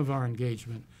form of our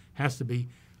engagement has to be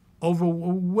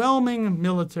overwhelming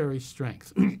military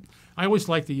strength. I always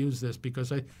like to use this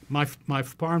because my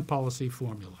foreign policy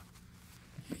formula.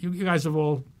 You guys have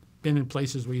all been in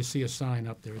places where you see a sign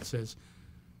up there. It says,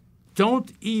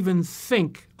 "Don't even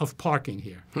think of parking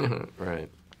here." Right.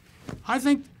 I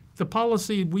think the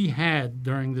policy we had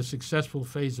during the successful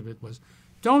phase of it was,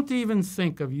 don't even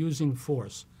think of using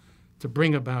force to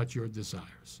bring about your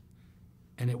desires.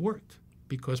 And it worked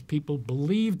because people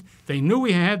believed, they knew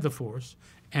we had the force,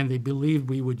 and they believed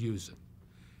we would use it.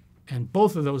 And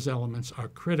both of those elements are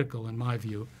critical, in my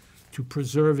view, to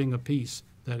preserving a peace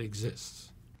that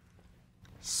exists.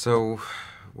 So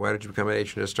why did you become an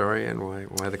ancient historian?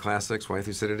 Why the classics? Why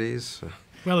Thucydides?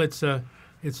 Well, it's a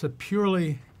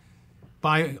purely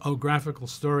biographical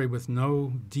story with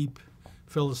no deep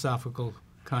philosophical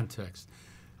context.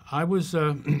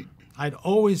 I'd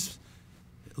always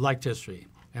liked history.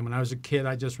 And when I was a kid,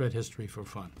 I just read history for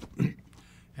fun.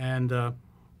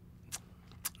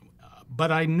 But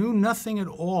I knew nothing at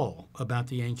all about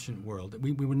the ancient world.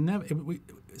 We were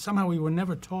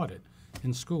never taught it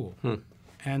in school.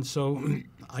 And so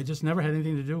I just never had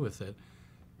anything to do with it.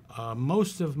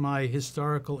 Most of my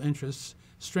historical interests,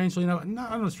 strangely enough,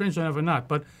 strangely enough or not,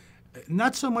 but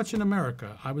Not so much in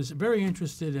America. I was very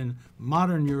interested in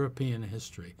modern European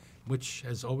history, which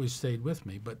has always stayed with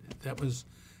me. But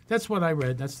that's what I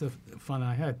read. That's the fun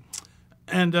I had.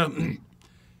 And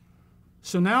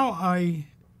so now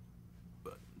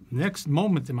next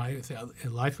moment in my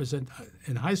life was in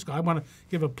high school. I want to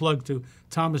give a plug to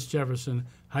Thomas Jefferson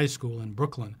High School in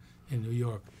Brooklyn, in New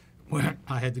York, where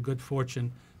I had the good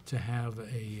fortune to have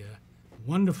a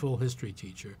wonderful history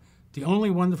teacher, the only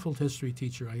wonderful history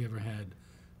teacher I ever had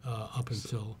up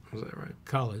until Is that right?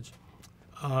 college.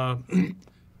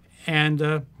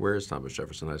 Where is Thomas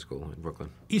Jefferson High School in Brooklyn?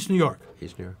 East New York,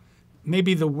 East New York.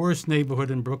 maybe the worst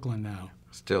neighborhood in Brooklyn now.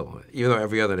 Still, even though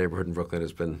every other neighborhood in Brooklyn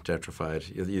has been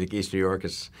gentrified, you think East New York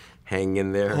is hanging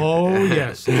in there? Oh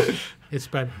yes, it's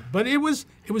bad. But it was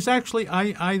actually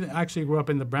I actually grew up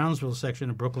in the Brownsville section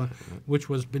of Brooklyn, which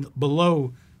was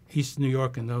below East New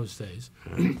York in those days.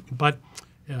 But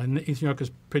East New York is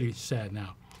pretty sad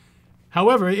now.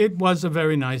 However, it was a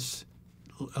very nice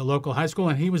local high school,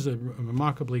 and he was a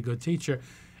remarkably good teacher.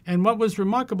 And what was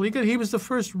remarkably good, he was the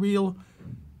first real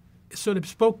sort of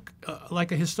spoke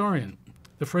like a historian.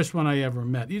 The first one I ever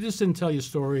met. He just didn't tell you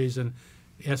stories and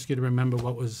ask you to remember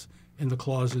what was in the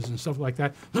clauses and stuff like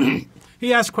that.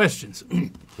 He asked questions,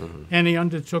 and he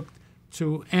undertook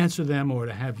to answer them or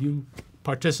to have you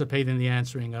participate in the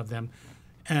answering of them.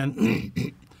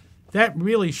 And that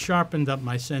really sharpened up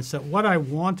my sense that what I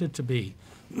wanted to be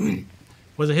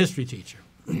was a history teacher.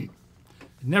 It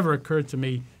never occurred to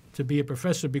me to be a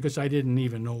professor because I didn't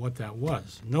even know what that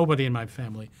was. Nobody in my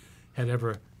family had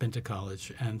ever been to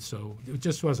college, and so it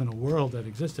just wasn't a world that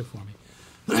existed for me.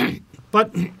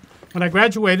 But when I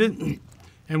graduated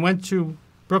and went to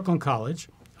Brooklyn College,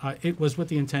 it was with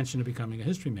the intention of becoming a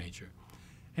history major.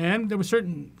 And there were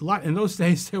in those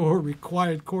days there were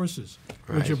required courses,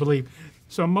 would you believe?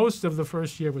 So most of the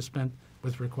first year was spent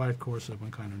with required courses of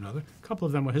one kind or another. A couple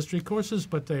of them were history courses,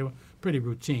 but they were pretty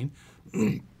routine.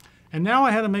 And now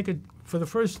I had to for the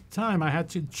first time, I had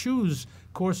to choose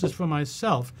courses for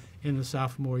myself in the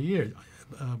sophomore year.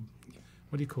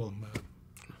 What do you call them?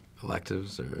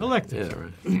 Electives? Electives. Yeah,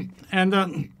 right.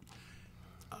 And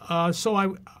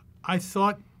so I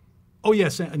thought, oh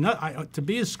yes, to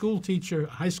be a school teacher,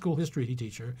 high school history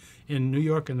teacher in New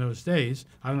York in those days,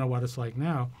 I don't know what it's like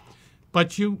now,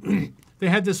 but they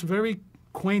had this very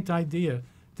quaint idea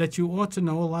that you ought to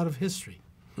know a lot of history.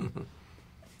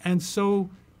 And so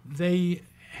they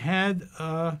had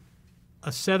a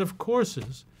set of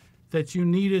courses that you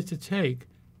needed to take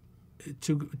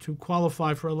to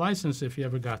qualify for a license if you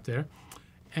ever got there.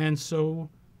 And so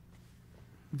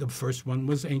the first one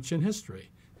was ancient history.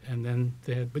 And then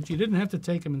but you didn't have to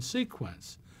take them in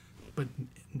sequence. But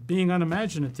being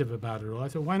unimaginative about it all, I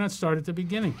thought, why not start at the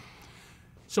beginning?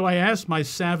 So I asked my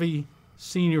savvy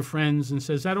senior friends and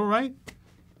said, is that all right?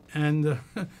 And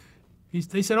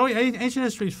they said, oh, yeah, ancient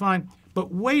history is fine,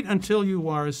 but wait until you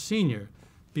are a senior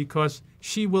because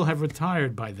she will have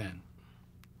retired by then.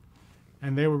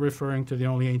 And they were referring to the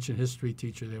only ancient history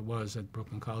teacher there was at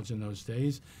Brooklyn College in those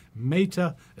days,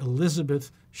 Meta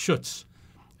Elizabeth Schutz,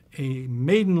 a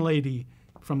maiden lady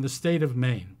from the state of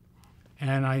Maine.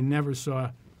 And I never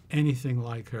saw anything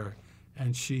like her,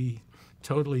 and she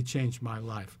totally changed my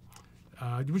life.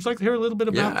 Would you like to hear a little bit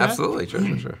about that? Yeah, absolutely.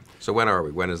 Sure. So when are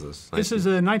we? When is this? This is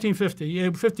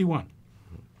 51.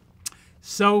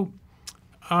 So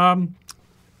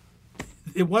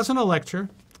it wasn't a lecture,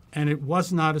 and it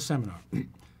was not a seminar.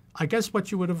 I guess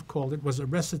what you would have called it was a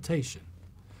recitation.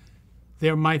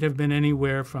 There might have been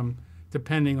anywhere from,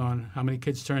 depending on how many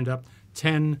kids turned up,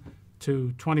 10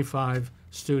 to 25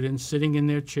 students sitting in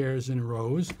their chairs in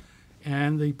rows,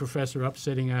 and the professor up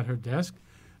sitting at her desk.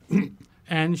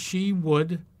 And she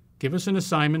would give us an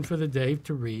assignment for the day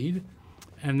to read,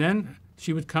 and then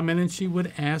she would come in and she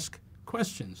would ask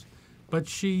questions. But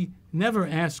she never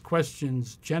asked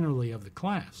questions generally of the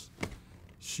class.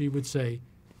 She would say,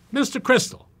 Mr.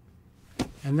 Crystal,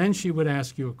 and then she would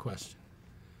ask you a question.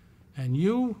 And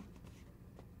you,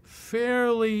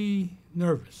 fairly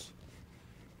nervous,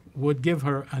 would give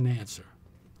her an answer.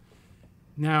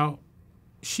 Now,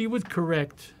 she would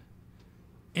correct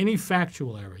any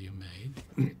factual error you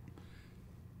made.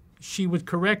 She would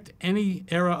correct any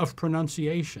error of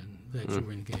pronunciation that you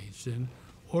were engaged in,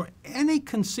 or any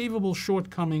conceivable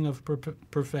shortcoming of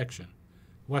perfection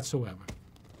whatsoever.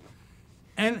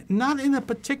 And not in a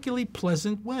particularly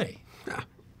pleasant way.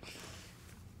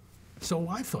 So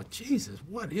I thought, Jesus,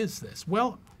 what is this?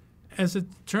 Well, as it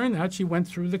turned out, she went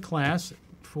through the class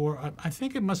for, I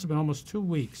think it must have been almost 2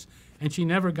 weeks, and she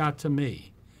never got to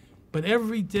me. But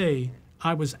every day,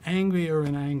 I was angrier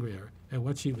and angrier at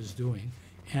what she was doing.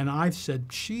 And I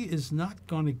said, she is not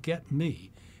going to get me.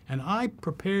 And I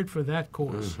prepared for that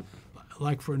course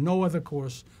like for no other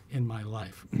course in my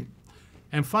life.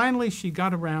 And finally, she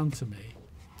got around to me,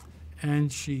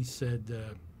 and she said,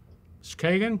 Mr.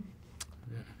 Kagan,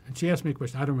 and she asked me a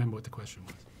question. I don't remember what the question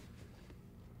was.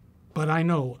 But I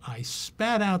know I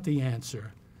spat out the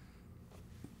answer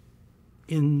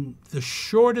in the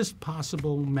shortest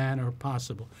possible manner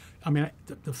possible. I mean,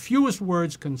 the fewest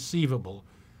words conceivable.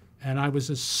 And I was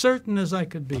as certain as I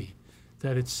could be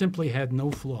that it simply had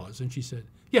no flaws. And she said,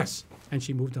 yes. And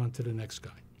she moved on to the next guy.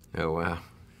 Oh, wow.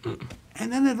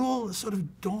 And then it all sort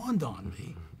of dawned on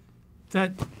me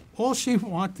that all she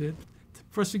wanted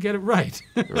for us to get it right.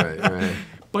 Right.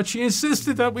 But she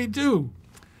insisted that we do.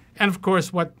 And, of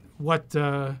course, what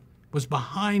was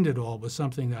behind it all was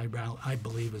something that I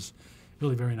believe is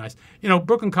really very nice. You know,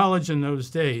 Brooklyn College in those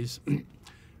days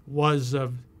was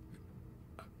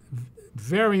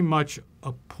very much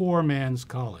a poor man's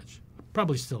college.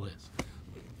 Probably still is.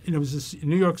 You know, it was this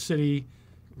New York City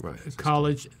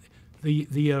college.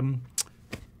 The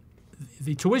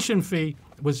tuition fee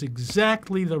was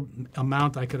exactly the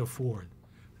amount I could afford.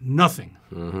 Nothing.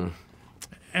 Mm-hmm.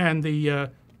 And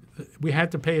we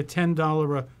had to pay a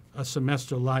 $10 a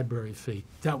semester library fee.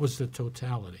 That was the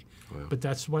totality. Wow. But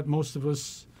that's what most of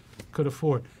us could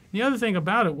afford. The other thing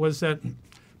about it was that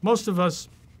most of us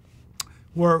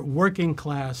were working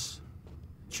class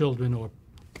children or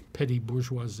petty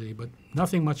bourgeoisie, but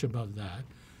nothing much above that.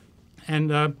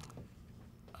 And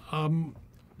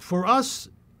for us,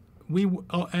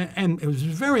 and it was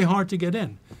very hard to get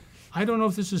in. I don't know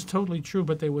if this is totally true,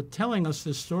 but they were telling us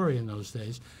this story in those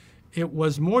days. It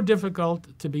was more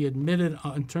difficult to be admitted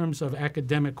in terms of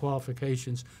academic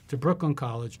qualifications to Brooklyn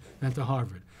College than to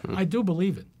Harvard. I do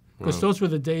believe it, because those were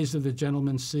the days of the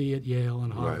gentleman's C at Yale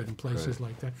and Harvard and places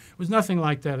like that. It was nothing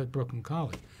like that at Brooklyn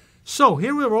College. So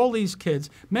here were all these kids,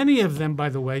 many of them, by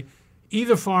the way,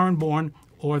 either foreign-born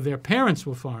or their parents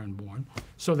were foreign-born,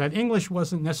 so that English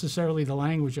wasn't necessarily the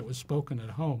language that was spoken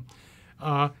at home.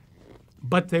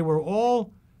 But they were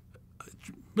all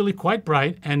really quite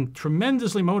bright and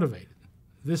tremendously motivated.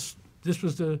 This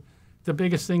was the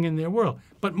biggest thing in their world.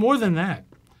 But more than that,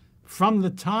 from the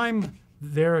time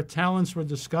their talents were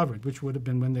discovered, which would have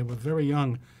been when they were very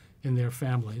young in their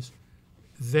families,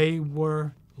 they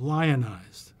were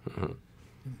lionized. Mm-hmm.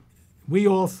 We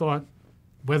all thought,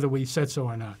 whether we said so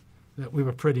or not, that we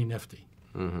were pretty nifty,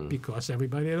 because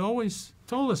everybody had always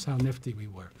told us how nifty we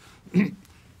were.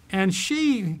 And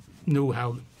she knew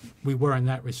how we were in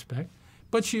that respect,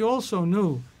 but she also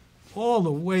knew all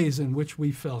the ways in which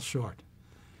we fell short,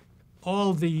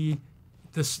 all the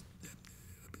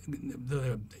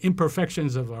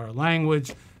imperfections of our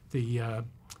language,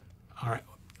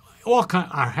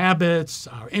 our habits,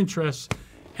 our interests.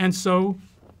 And so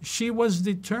she was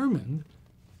determined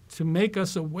to make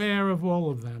us aware of all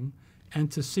of them and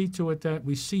to see to it that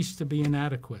we ceased to be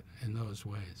inadequate in those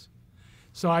ways.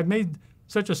 So I made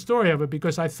such a story of it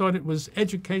because I thought it was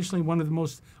educationally one of the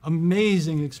most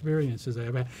amazing experiences I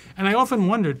ever had. And I often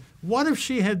wondered, what if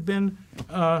she had been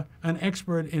an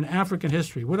expert in African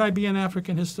history? Would I be an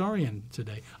African historian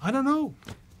today? I don't know.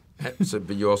 So,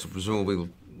 but you also presumably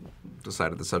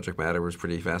decided the subject matter was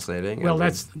pretty fascinating. Well,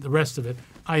 that's the rest of it.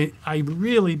 I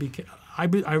really became.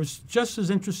 I was just as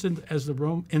interested as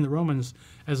in the Romans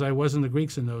as I was in the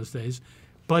Greeks in those days,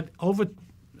 but over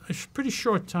a pretty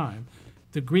short time,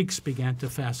 the Greeks began to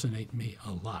fascinate me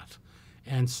a lot.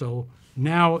 And so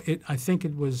now I think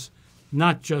it was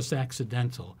not just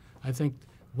accidental. I think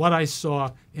what I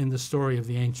saw in the story of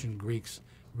the ancient Greeks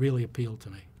really appealed to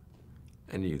me.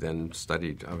 And you then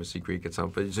studied, obviously, Greek at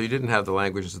some point. So you didn't have the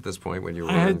languages at this point when you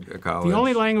were in college? The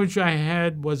only language I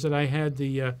had was that I had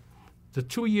the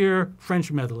 2-year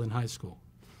French medal in high school.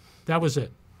 That was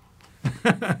it.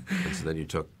 And so then you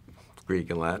took Greek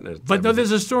and Latin. But no,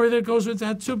 there's a story that goes with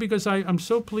that, too, because I'm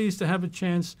so pleased to have a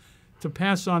chance to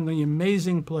pass on the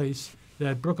amazing place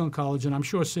that Brooklyn College, and I'm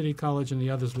sure City College and the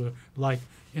others were like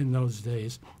in those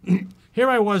days. Here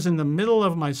I was in the middle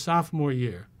of my sophomore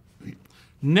year.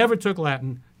 Never took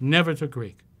Latin, never took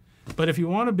Greek. But if you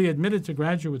want to be admitted to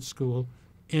graduate school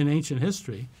in ancient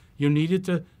history, you needed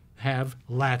to have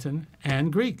Latin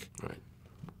and Greek. Right.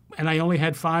 And I only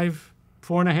had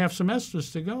 4.5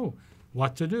 semesters to go.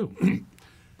 What to do?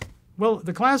 Well,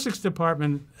 the classics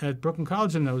department at Brooklyn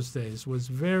College in those days was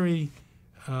very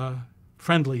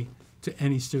friendly to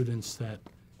any students that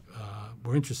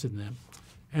were interested in them.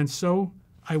 And so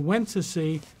I went to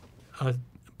see a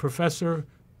professor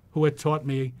who had taught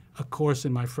me a course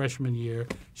in my freshman year.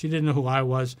 She didn't know who I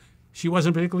was. She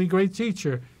wasn't a particularly great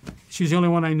teacher. She's the only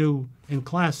one I knew in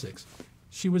classics.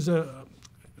 She was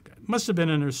must have been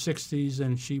in her 60s,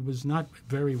 and she was not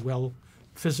very well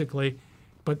physically.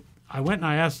 But I went and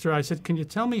I asked her, I said, can you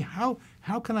tell me how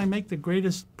can I make the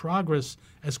greatest progress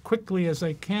as quickly as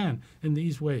I can in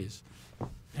these ways?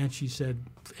 And she said,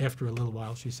 after a little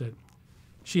while, she said,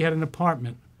 she had an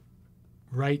apartment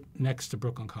right next to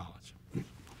Brooklyn College.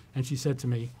 And she said to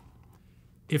me,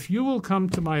 if you will come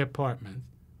to my apartment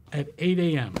at 8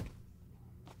 a.m.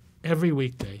 every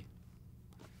weekday,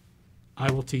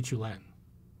 I will teach you Latin.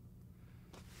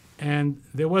 And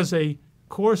there was a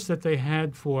course that they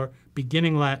had for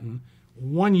beginning Latin,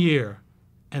 1 year,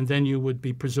 and then you would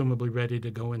be presumably ready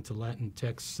to go into Latin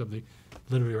texts of the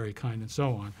literary kind and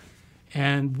so on.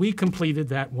 And we completed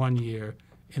that 1 year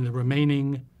in the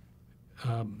remaining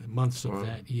months of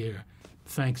that year,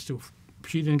 thanks to,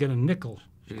 she didn't get a nickel.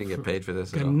 She didn't get paid for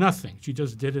this at all? Nothing. She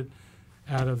just did it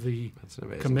out of the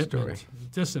commitment. Story.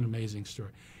 Just an amazing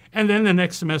story. And then the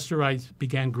next semester I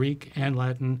began Greek and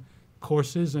Latin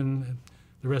courses, and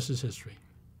the rest is history.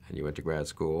 And you went to grad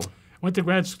school? Went to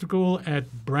grad school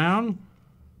at Brown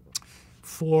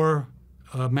for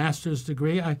a master's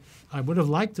degree. I would have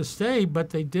liked to stay, but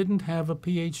they didn't have a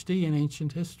PhD in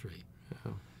ancient history.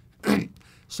 Oh.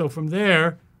 So from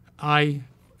there, I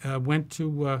went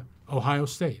to Ohio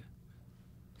State.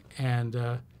 And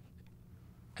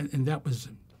that was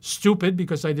stupid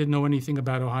because I didn't know anything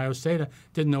about Ohio State. I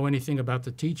didn't know anything about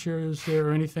the teachers there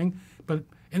or anything. But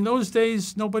in those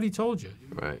days, nobody told you.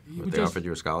 Right. They offered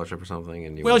you a scholarship or something?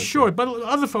 And you well, sure. But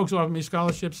other folks offered me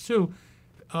scholarships, too.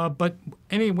 But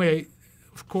anyway,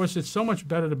 of course, it's so much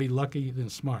better to be lucky than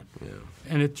smart. Yeah.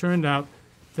 And it turned out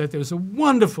that there was a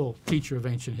wonderful teacher of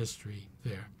ancient history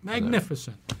there.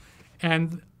 Magnificent.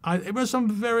 And there were some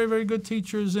very, very good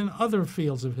teachers in other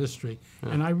fields of history.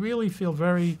 Yeah. And I really feel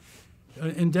very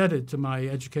indebted to my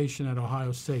education at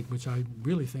Ohio State, which I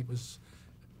really think was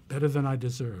better than I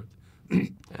deserved.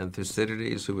 And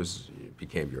Thucydides, who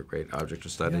became your great object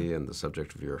of study and the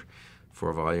subject of your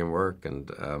 4-volume work, and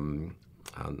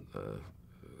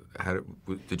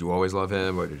did you always love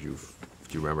him, or do you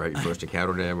remember how you first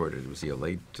encountered him, or was he a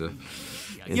late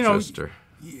interest?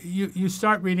 You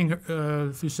start reading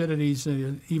Thucydides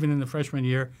even in the freshman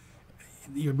year.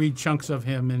 You read chunks of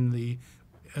him in the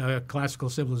classical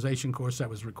civilization course that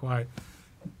was required.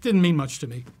 Didn't mean much to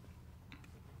me.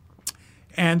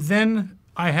 And then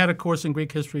I had a course in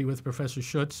Greek history with Professor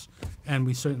Schutz, and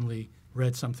we certainly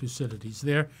read some Thucydides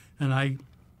there, and I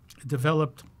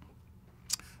developed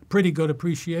pretty good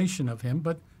appreciation of him,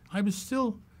 but I was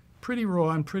still pretty raw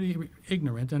and pretty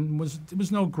ignorant, and it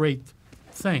was no great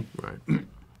thing. Right.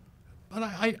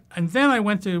 But and then I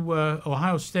went to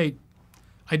Ohio State.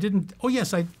 I didn't. Oh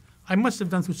yes, I must have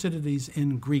done Thucydides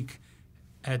in Greek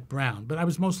at Brown, but I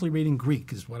was mostly reading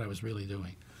Greek is what I was really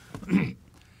doing.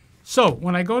 So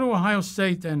when I go to Ohio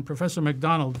State, and Professor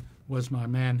McDonald was my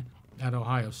man at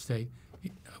Ohio State, a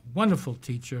wonderful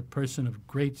teacher, person of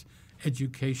great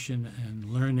education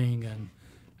and learning,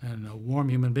 and a warm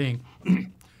human being.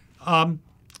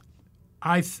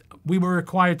 We were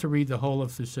required to read the whole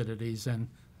of Thucydides, and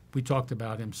we talked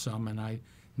about him some, and I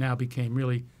now became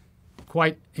really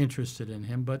quite interested in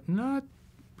him, but not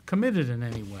committed in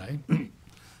any way.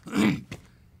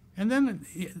 And then,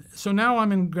 so now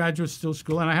I'm in graduate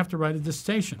school, and I have to write a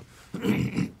dissertation.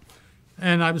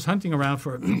 And I was hunting around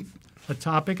for a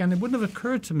topic, and it wouldn't have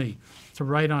occurred to me to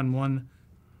write on one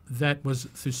that was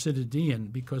Thucydidean,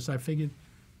 because I figured,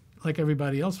 like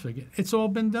everybody else figured, it's all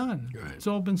been done. Right. It's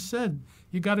all been said.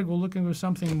 You got to go looking for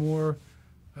something more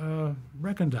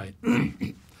recondite.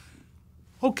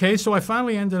 Okay, so I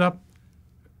finally ended up,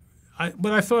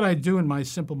 what I thought I'd do in my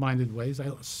simple-minded ways,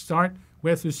 I start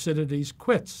where Thucydides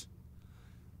quits.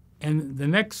 And the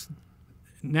next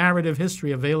narrative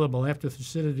history available after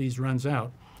Thucydides runs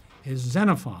out is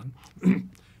Xenophon,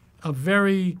 a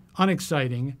very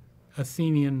unexciting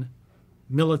Athenian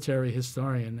military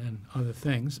historian and other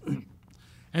things,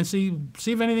 and see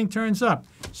if anything turns up.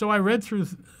 So I read through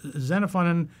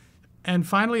Xenophon, and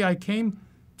finally I came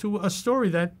to a story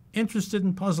that interested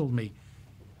and puzzled me.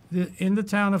 In the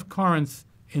town of Corinth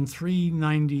in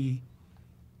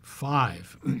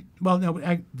 395, well, no,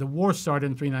 the war started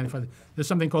in 395. There's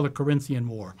something called the Corinthian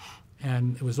War,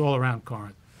 and it was all around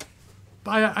Corinth.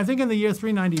 But I think in the year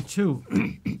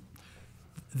 392,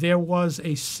 there was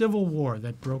a civil war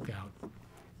that broke out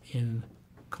in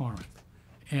Corinth,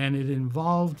 and it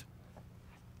involved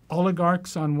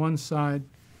oligarchs on one side,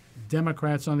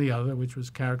 Democrats on the other, which was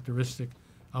characteristic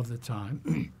of the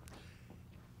time.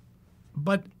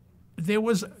 But there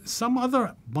was some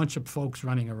other bunch of folks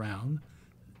running around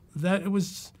that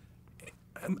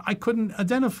I couldn't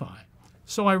identify.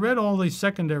 So I read all the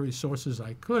secondary sources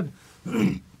I could,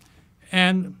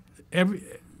 and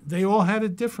they all had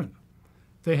it different.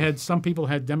 some people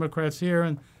had Democrats here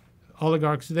and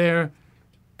oligarchs there,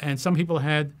 and some people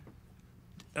had,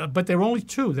 but there were only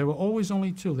two. There were always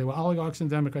only two. There were oligarchs and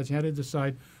Democrats. You had to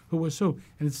decide who was who,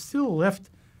 and it still left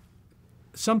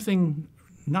something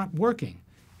not working.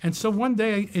 And so one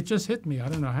day it just hit me. I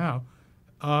don't know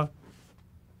how.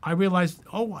 I realized,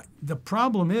 the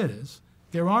problem is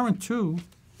there aren't two,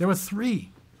 there are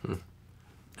three.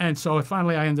 And so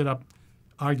finally I ended up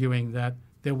arguing that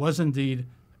there was indeed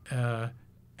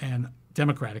an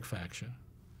Democratic faction,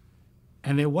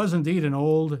 and there was indeed an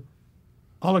old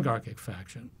oligarchic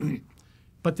faction.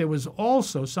 But there was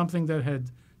also something that had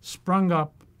sprung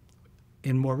up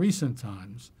in more recent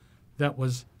times that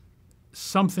was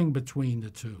something between the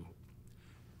two,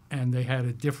 and they had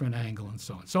a different angle and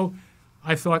so on. So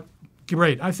I thought,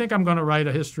 great, I think I'm going to write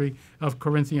a history of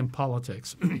Corinthian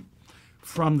politics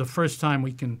from the first time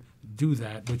we can do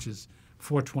that, which is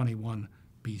 421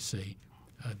 BC,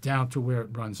 down to where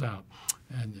it runs out.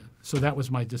 And so that was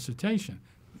my dissertation.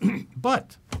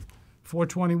 But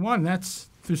 421, that's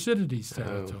Thucydides'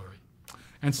 territory.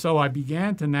 And so I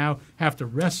began to now have to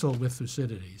wrestle with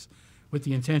Thucydides with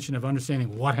the intention of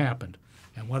understanding what happened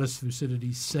and what does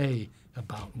Thucydides say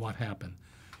about what happened.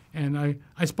 And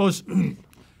I suppose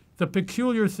the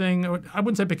peculiar thing, or I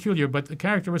wouldn't say peculiar, but the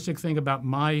characteristic thing about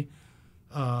my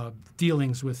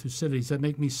dealings with Thucydides that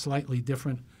make me slightly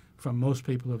different from most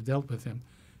people who have dealt with him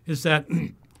is that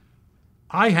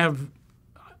I have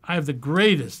the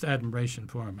greatest admiration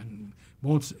for him, and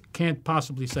can't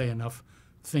possibly say enough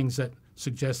things that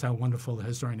suggest how wonderful a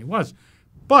historian he was.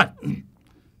 But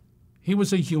he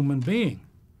was a human being.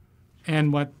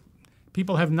 And what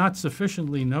people have not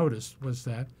sufficiently noticed was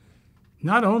that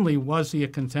not only was he a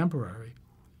contemporary,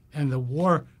 and the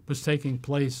war was taking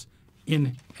place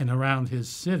in and around his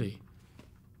city,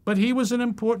 but he was an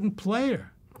important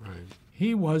player. Right.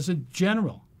 He was a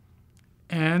general,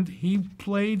 and he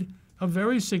played a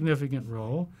very significant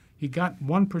role. He got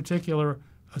one particular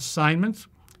assignment.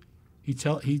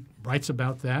 He writes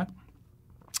about that.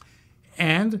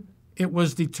 And it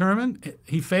was determined.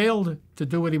 He failed to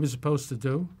do what he was supposed to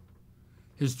do.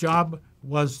 His job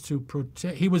was to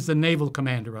protect. He was the naval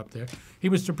commander up there. He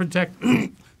was to protect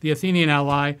the Athenian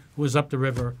ally who was up the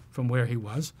river from where he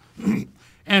was.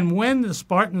 And when the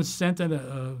Spartans sent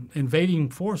an invading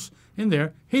force in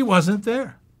there, he wasn't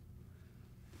there.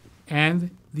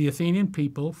 And the Athenian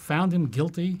people found him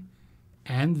guilty,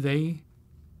 and they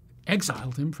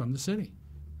exiled him from the city.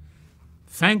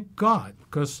 Thank God,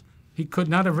 because he could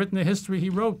not have written the history he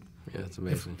wrote. Yeah, it's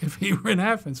amazing. If he were in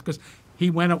Athens, because he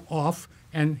went off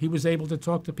and he was able to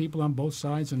talk to people on both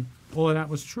sides, and all of that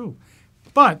was true.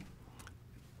 But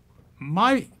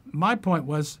my point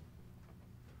was,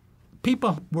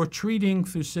 people were treating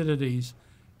Thucydides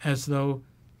as though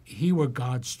he were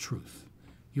God's truth.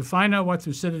 You find out what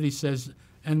Thucydides says,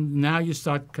 and now you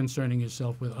start concerning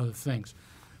yourself with other things.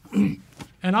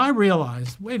 And I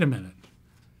realized, wait a minute.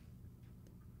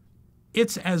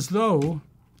 It's as though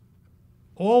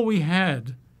all we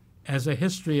had as a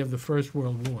history of the First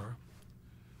World War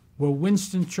were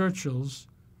Winston Churchill's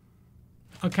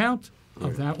account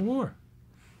of that war.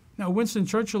 Now, Winston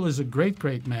Churchill is a great,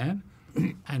 great man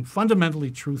and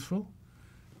fundamentally truthful,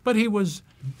 but he was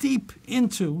deep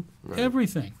into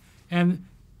everything. And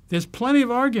there's plenty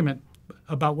of argument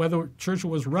about whether Churchill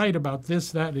was right about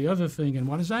this, that, the other thing, and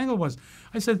what his angle was.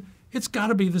 I said, it's got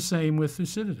to be the same with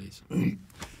Thucydides.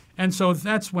 And so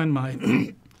that's when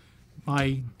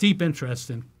my deep interest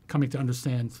in coming to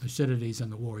understand Thucydides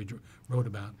and the war he wrote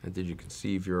about. And did you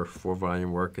conceive your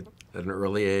 4-volume work at an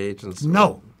early age? And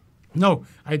so No,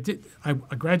 I did. I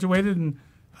graduated and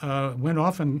went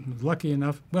off, and lucky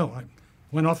enough, I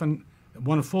went off and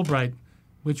won a Fulbright,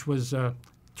 which was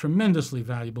tremendously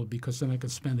valuable because then I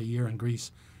could spend a year in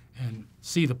Greece and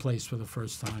see the place for the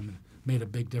first time, and made a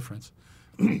big difference.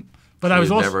 But so I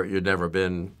was also you'd never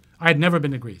been. I had never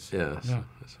been to Greece. Yes. Yeah.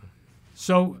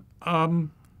 So,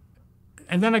 and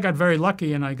then I got very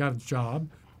lucky, and I got a job,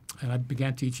 and I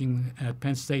began teaching at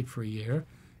Penn State for a year,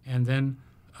 and then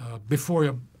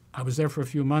before I was there for a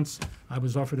few months, I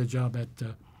was offered a job at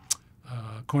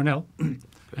Cornell,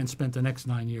 and spent the next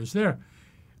 9 years there.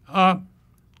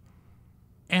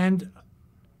 And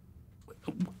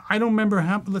I don't remember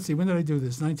how. Let's see, when did I do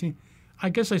this? I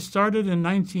guess I started in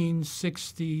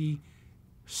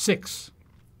 1966,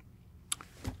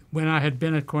 when I had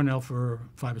been at Cornell for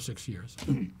 5 or 6 years.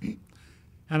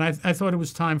 And I thought it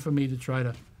was time for me to try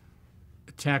to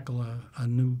tackle a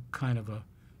new kind of a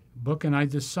book. And I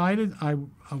decided I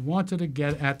wanted to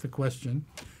get at the question,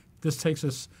 this takes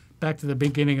us back to the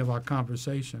beginning of our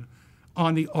conversation,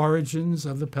 on the origins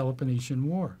of the Peloponnesian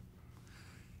War.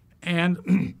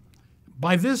 And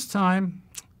By this time,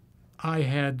 I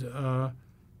had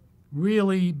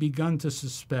really begun to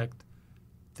suspect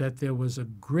that there was a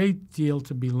great deal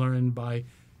to be learned by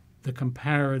the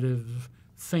comparative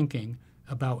thinking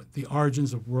about the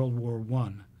origins of World War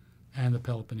I and the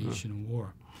Peloponnesian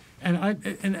War. And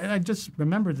I just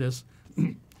remembered this.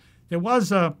 There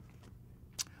was a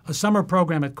summer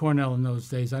program at Cornell in those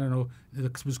days. I don't know.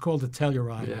 It was called the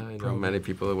Telluride Yeah, I know program. many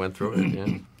people that went through it.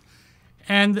 Yeah.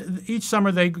 And each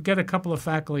summer they get a couple of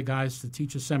faculty guys to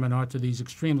teach a seminar to these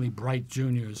extremely bright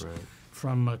juniors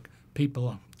from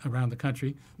people around the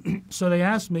country. So they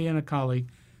asked me and a colleague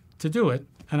to do it,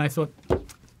 and I thought,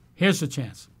 here's the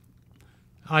chance.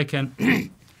 I can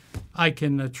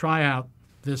try out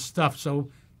this stuff. So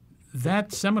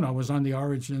that seminar was on the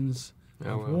origins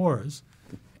of wars,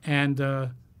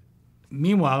 and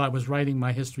meanwhile I was writing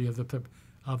my history of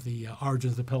the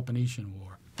origins of the Peloponnesian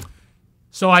War.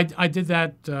 So I did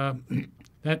that.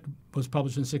 That was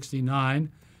published in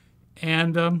 '69,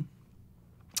 and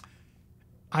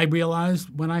I realized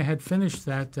when I had finished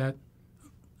that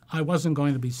I wasn't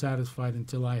going to be satisfied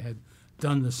until I had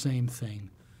done the same thing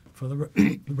for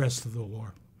the rest of the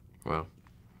war. Wow.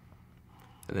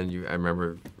 And then I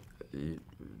remember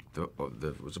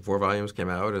the 4 volumes came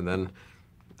out, and then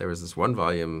there was this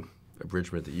 1-volume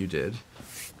abridgment that you did,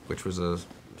 which was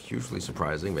hugely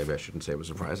surprising. Maybe I shouldn't say it was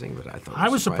surprising, but I thought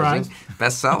it was surprising.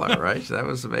 Bestseller, right? That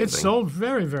was amazing. It sold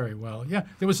very, very well. Yeah,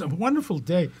 there was a wonderful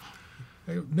day,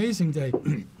 amazing day.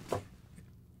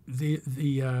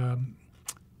 The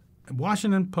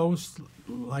Washington Post,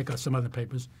 like some other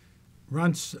papers,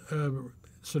 runs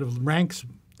sort of ranks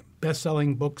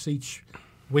best-selling books each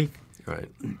week. Right.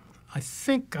 I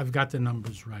think I've got the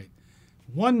numbers right.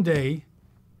 One day,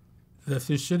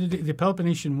 the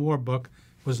Peloponnesian War book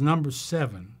was number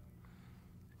 7,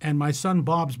 and my son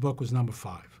Bob's book was number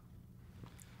 5.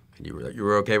 And you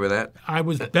were okay with that? I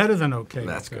was better than okay.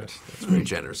 That's with good. that. That's very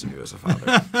generous of you as a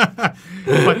father.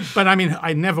 But I mean,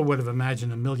 I never would have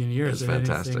imagined a million years That's that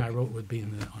fantastic. anything I wrote would be on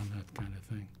that kind of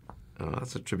thing.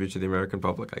 That's a tribute to the American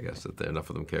public, I guess, that enough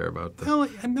of them care about the Well,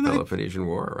 I mean, Peloponnesian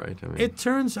War, right? I mean, it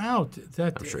turns out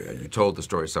that I'm sure you told the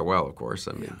story so well, of course.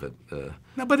 I mean, but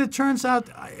no, but it turns out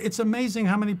it's amazing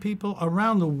how many people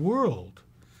around the world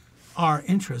are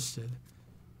interested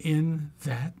in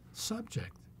that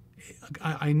subject.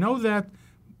 I know that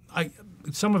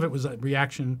some of it was a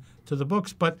reaction to the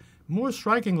books, but more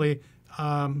strikingly,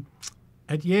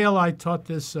 at Yale I taught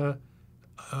this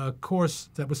course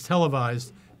that was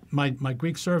televised, my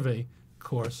Greek survey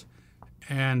course,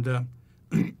 and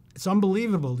it's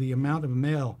unbelievable the amount of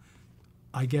mail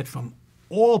I get from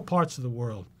all parts of the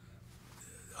world,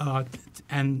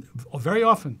 and very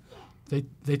often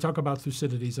they talk about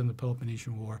Thucydides and the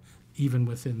Peloponnesian War, even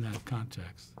within that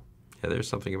context. yeah, there's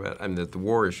something about. I mean, the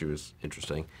war issue is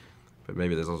interesting, but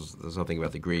maybe there's something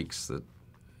about the Greeks that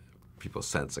people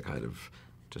sense a kind of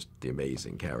just the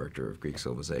amazing character of Greek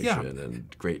civilization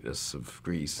and greatness of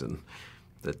Greece, and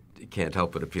that you can't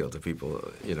help but appeal to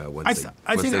people, once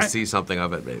they see something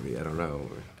of it, maybe. I don't know.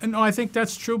 No, I think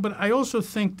that's true, but I also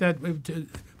think that to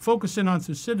focus in on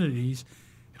Thucydides,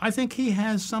 I think he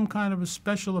has some kind of a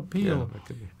special appeal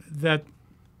that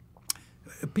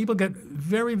people get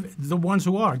the ones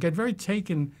who get very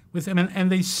taken with him,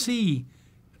 and they see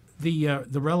the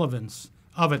relevance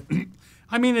of it.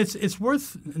 I mean, it's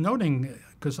worth noting,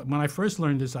 because when I first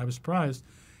learned this, I was surprised.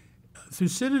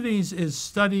 Thucydides is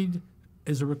studied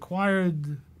as a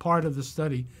required part of the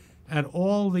study at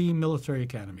all the military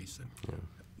academies,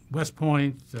 West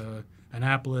Point,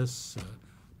 Annapolis,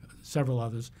 several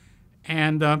others.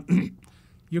 And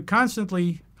you're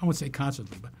constantly, I won't say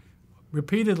constantly, but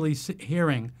repeatedly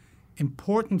hearing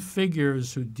important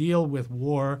figures who deal with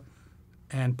war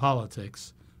and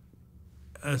politics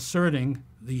asserting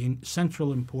the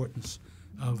central importance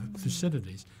of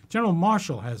Thucydides. General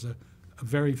Marshall has a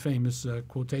very famous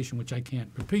quotation, which I can't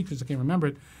repeat because I can't remember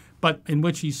it, but in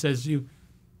which he says, "You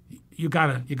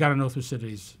gotta know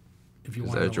Thucydides if you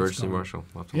want to know." Is that George C. Marshall?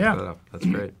 I'll have to Yeah. look that up. That's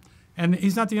great. And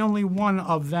he's not the only one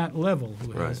of that level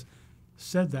who has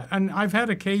said that. And I've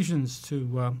had occasions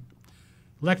to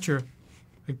lecture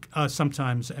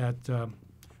sometimes at the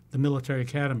military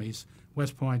academies,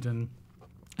 West Point and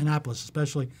Annapolis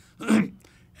especially,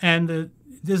 and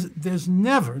there's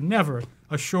never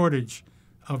a shortage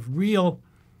of real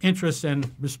interest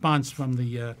and response from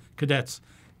the cadets.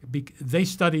 They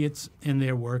study it in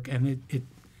their work, and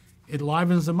it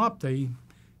livens them up. They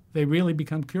really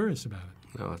become curious about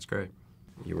it. No, that's great.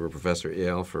 You were a professor at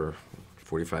Yale for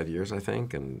 45 years, I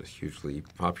think, and a hugely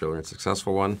popular and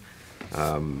successful one.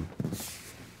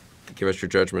 Give us your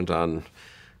judgment on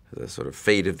the sort of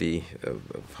fate of of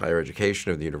higher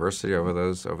education, of the university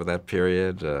over that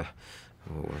period?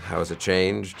 How has it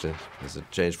changed? Has it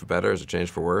changed for better? Has it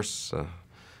changed for worse?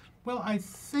 Well, I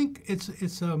think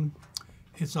it's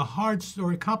a hard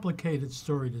story, complicated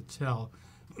story to tell,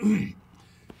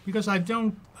 because I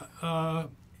don't.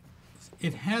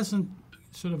 It hasn't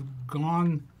sort of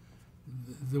gone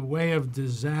the way of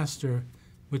disaster,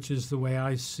 which is the way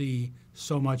I see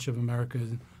so much of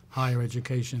American higher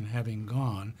education having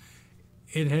gone.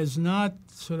 It has not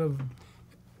sort of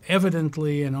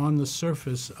evidently and on the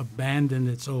surface abandoned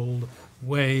its old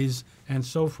ways and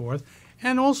so forth.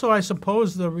 And also, I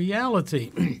suppose the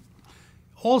reality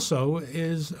also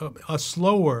is a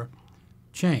slower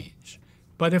change.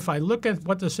 But if I look at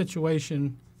what the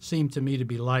situation seemed to me to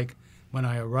be like when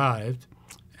I arrived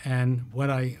and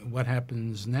what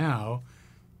happens now,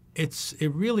 it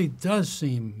really does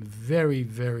seem very,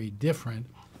 very different,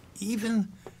 even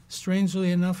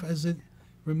strangely enough as it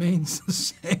remains the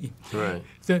same. Right.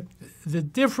 The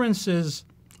differences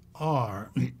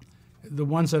are the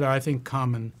ones that are, I think,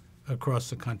 common across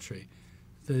the country.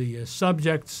 The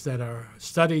subjects that are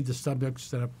studied, the subjects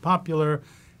that are popular,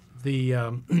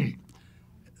 the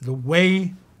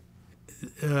way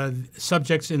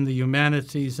subjects in the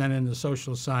humanities and in the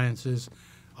social sciences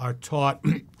are taught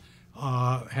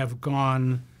have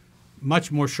gone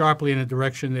much more sharply in a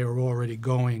direction they were already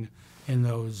going in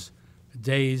those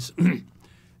days.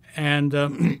 And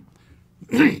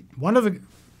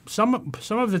some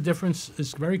of the difference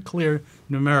is very clear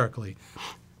numerically.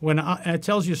 It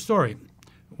tells you a story.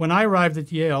 When I arrived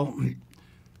at Yale,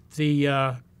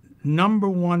 the number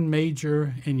one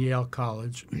major in Yale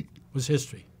College was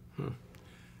history.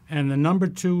 And the number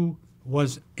two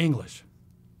was English.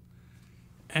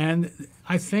 And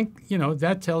I think,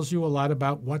 that tells you a lot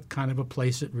about what kind of a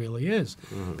place it really is.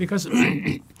 Mm-hmm. Because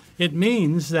it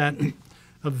means that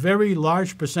a very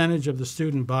large percentage of the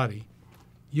student body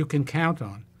you can count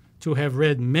on to have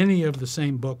read many of the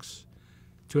same books,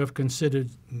 to have considered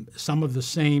some of the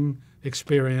same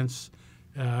experience,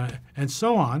 and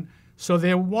so on. So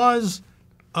there was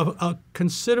a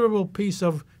considerable piece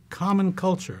of common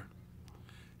culture,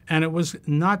 and it was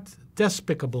not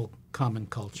despicable common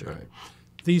culture. Right.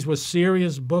 These were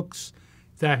serious books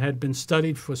that had been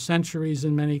studied for centuries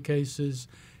in many cases,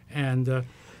 and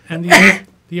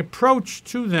the approach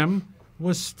to them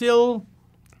was still,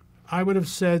 I would have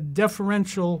said,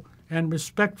 deferential and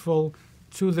respectful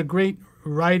to the great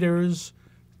writers,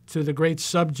 to the great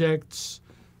subjects,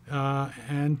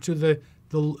 and to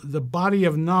the body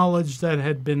of knowledge that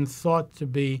had been thought to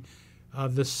be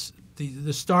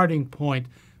the starting point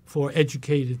for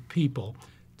educated people.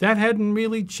 That hadn't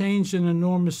really changed an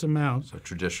enormous amount. So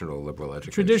traditional liberal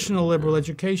education. Traditional liberal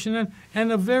education,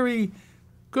 and a very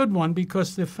good one,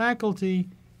 because the faculty,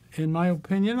 in my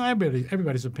opinion,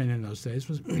 everybody's opinion in those days,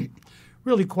 was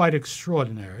really quite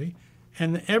extraordinary.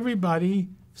 And everybody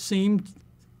seemed,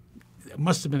 there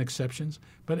must have been exceptions,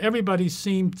 but everybody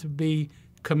seemed to be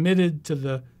committed to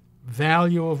the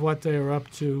value of what they were up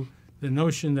to, the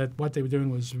notion that what they were doing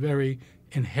was very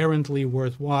inherently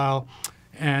worthwhile,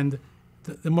 and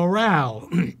the morale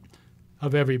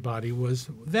of everybody was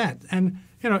that. And,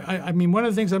 I mean, one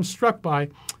of the things I'm struck by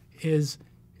is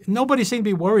nobody seemed to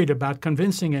be worried about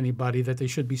convincing anybody that they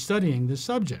should be studying this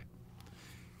subject,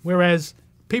 whereas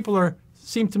people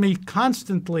seem to me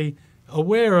constantly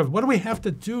aware of what do we have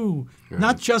to do, right.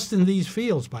 Not just in these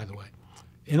fields, by the way,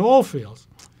 in all fields.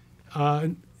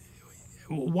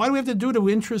 What do we have to do to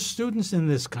interest students in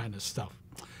this kind of stuff?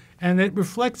 And it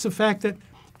reflects the fact that,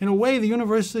 in a way, the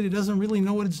university doesn't really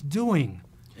know what it's doing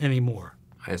anymore.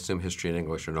 I assume history and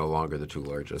English are no longer the two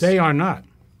largest. They are not.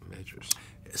 Majors.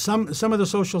 Some of the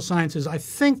social sciences, I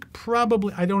think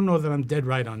probably, I don't know that I'm dead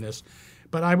right on this,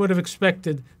 but I would have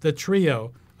expected the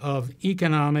trio of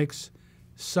economics,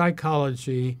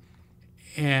 psychology,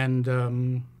 and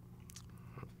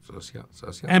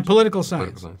political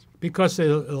science. Because a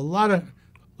lot of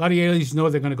Yaleys know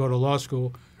they're going to go to law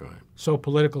school, right. So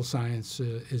political science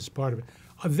is part of it.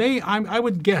 I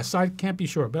would guess, I can't be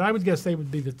sure, but I would guess they would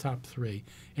be the top three.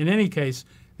 In any case,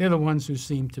 they're the ones who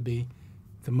seem to be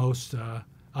the most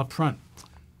up front.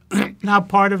 Now,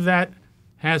 part of that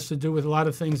has to do with a lot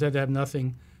of things that have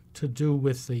nothing to do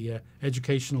with the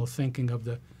educational thinking of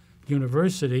the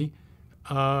university,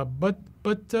 but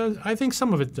I think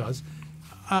some of it does.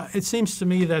 It seems to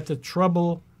me that the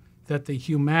trouble that the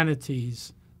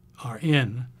humanities are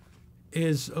in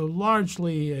is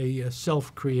largely a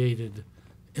self-created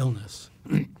illness.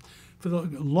 For the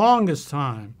longest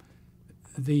time,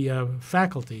 the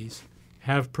faculties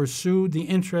have pursued the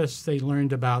interests they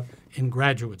learned about in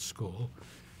graduate school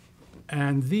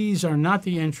And these are not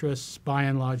the interests, by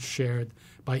and large, shared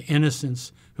by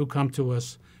innocents who come to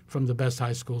us from the best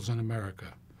high schools in America.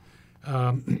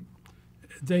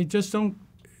 They just don't.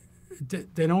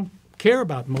 They don't care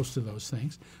about most of those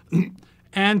things,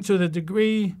 and to the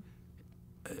degree,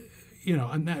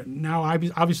 now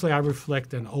obviously I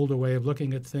reflect an older way of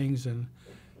looking at things, and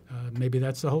maybe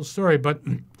that's the whole story. But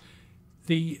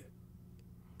the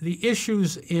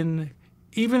issues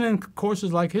even in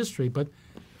courses like history, but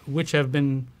which have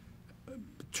been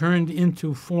turned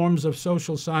into forms of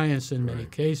social science in many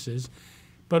cases,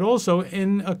 but also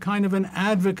in a kind of an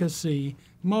advocacy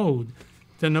mode.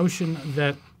 The notion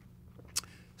that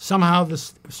somehow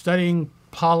studying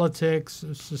politics,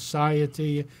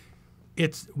 society,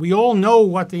 we all know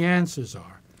what the answers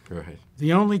are. Right.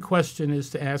 The only question is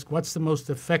to ask, what's the most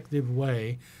effective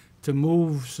way to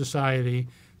move society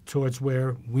towards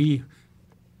where we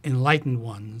enlightened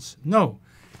ones know?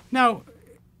 Now,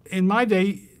 in my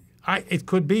day, it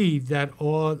could be that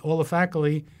all the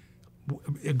faculty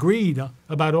agreed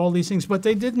about all these things, but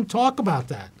they didn't talk about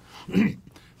that.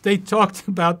 They talked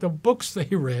about the books they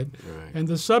read and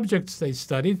the subjects they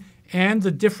studied and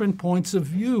the different points of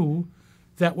view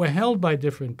that were held by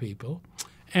different people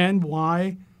and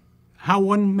how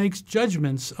one makes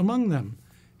judgments among them.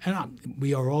 And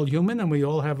we are all human and we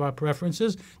all have our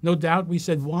preferences. No doubt we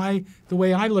said why the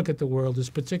way I look at the world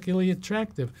is particularly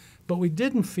attractive. But we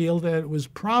didn't feel that it was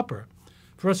proper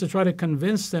for us to try to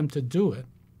convince them to do it.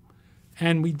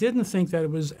 And we didn't think that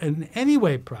it was in any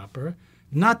way proper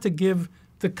not to give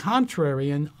the contrary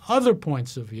and other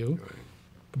points of view,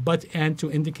 and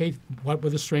to indicate what were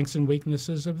the strengths and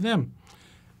weaknesses of them.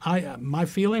 My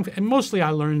feeling, and mostly I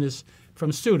learned this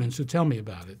from students who tell me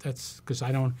about it. That's because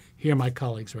I don't hear my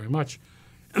colleagues very much.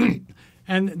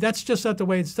 And that's just not the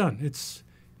way it's done. It's,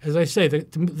 as I say, the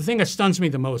thing that stuns me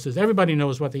the most is everybody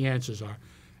knows what the answers are,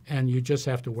 and you just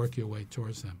have to work your way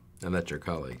towards them. And that's your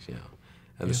colleagues, yeah.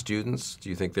 And the students, do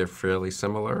you think they're fairly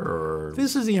similar? Or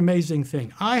This is the amazing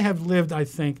thing. I have lived, I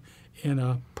think, in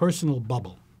a personal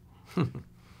bubble.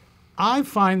 I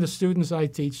find the students I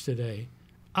teach today,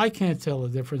 I can't tell the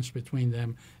difference between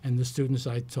them and the students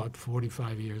I taught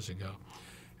 45 years ago.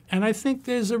 And I think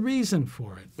there's a reason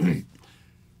for it.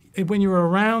 When you're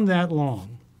around that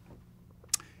long,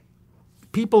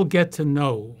 people get to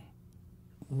know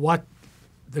what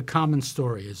the common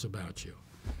story is about you.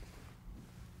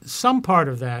 Some part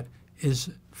of that is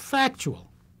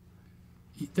factual.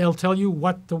 They'll tell you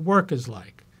what the work is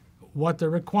like, what the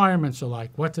requirements are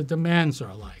like, what the demands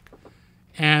are like.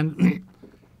 And,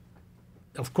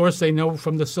 of course, they know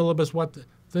from the syllabus what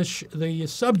the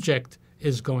subject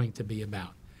is going to be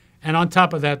about. And on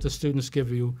top of that, the students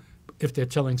give you, if they're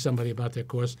telling somebody about their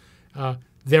course,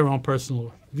 their own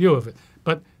personal view of it.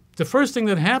 But the first thing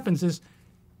that happens is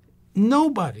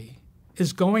nobody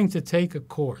is going to take a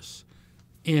course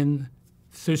in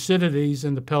Thucydides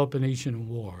and the Peloponnesian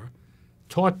War,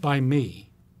 taught by me,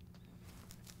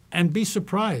 and be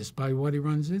surprised by what he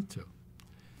runs into.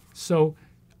 So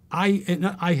I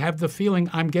have the feeling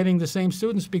I'm getting the same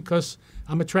students because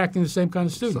I'm attracting the same kind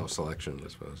of students. Self-selection, I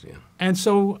suppose, yeah. And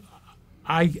so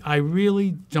I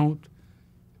really don't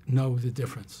know the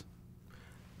difference.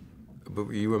 But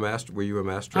were you a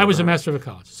master? I was a master of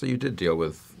ecology. So you did deal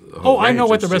with a whole I know range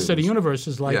what of the rest of the students. universe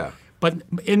is like. Yeah. But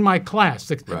in my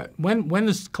class, Right. when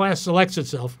this class selects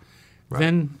itself,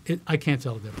 then I can't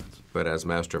tell the difference. But as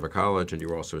master of a college, and you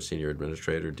were also a senior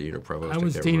administrator, dean or provost. I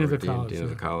was can't dean of remember, the college, Dean of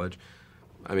yeah. the college.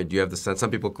 I mean, do you have the sense?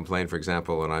 Some people complain, for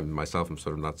example, and I myself am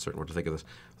sort of not certain what to think of this.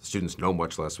 Students know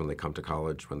much less when they come to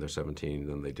college when they're 17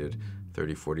 than they did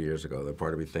 30, 40 years ago. The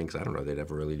part of me thinks, I don't know, they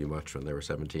never really knew much when they were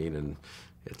 17. And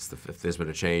if there's been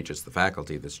a change, it's the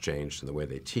faculty that's changed in the way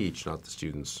they teach, not the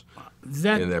students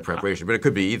in their preparation. But it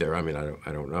could be either. I mean,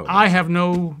 I don't know. I have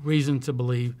no reason to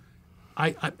believe.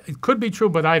 It could be true,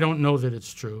 but I don't know that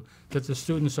it's true, that the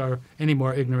students are any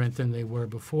more ignorant than they were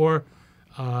before.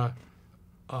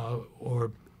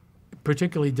 Or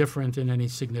particularly different in any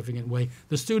significant way.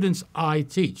 The students I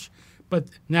teach. But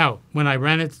now, when I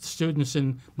ran into students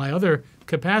in my other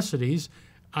capacities,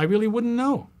 I really wouldn't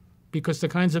know because the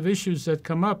kinds of issues that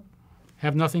come up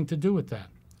have nothing to do with that.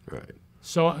 Right.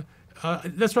 So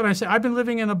that's what I say. I've been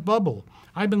living in a bubble.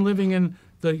 I've been living in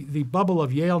the bubble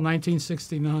of Yale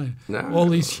 1969 all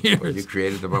these years. Well, you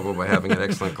created the bubble by having an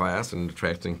excellent class and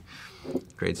attracting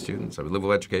great students. I mean,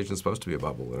 liberal education is supposed to be a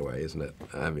bubble in a way, isn't it?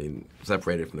 I mean,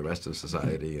 separated from the rest of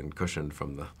society and cushioned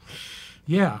from the.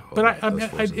 Yeah, but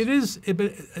it is.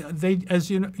 They, as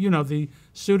you know, the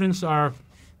students are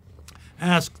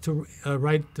asked to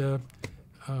write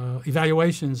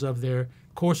evaluations of their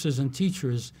courses and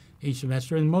teachers each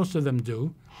semester, and most of them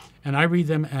do, and I read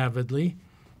them avidly.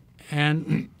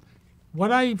 And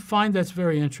what I find that's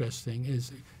very interesting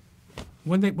is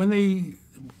when they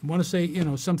want to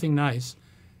say something nice,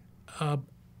 the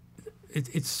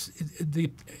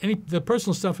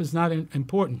personal stuff is not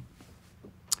important.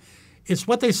 It's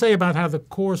what they say about how the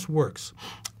course works,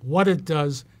 what it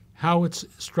does, how it's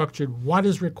structured, what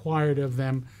is required of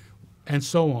them, and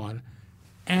so on.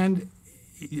 And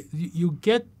you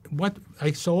get what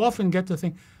I so often get to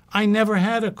think, I never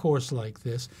had a course like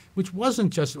this, which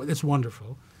wasn't just, it's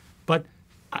wonderful, but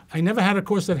I never had a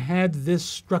course that had this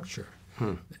structure,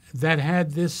 that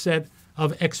had this set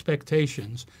of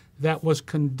expectations, that was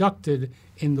conducted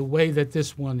in the way that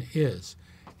this one is.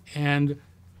 And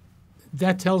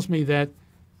that tells me that,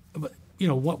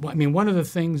 one of the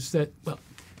things that, well,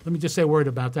 let me just say a word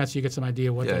about that so you get some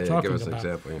idea what they're talking about. Give us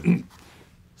an example.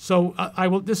 So I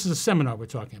will. This is a seminar we're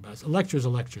talking about. A lecture is a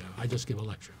lecture. I just give a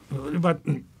lecture. But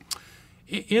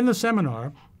in the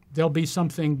seminar, there'll be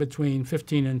something between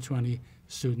 15 and 20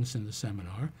 students in the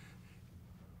seminar.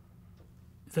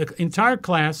 The entire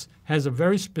class has a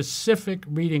very specific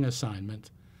reading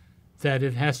assignment that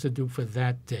it has to do for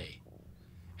that day.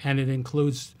 And it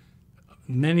includes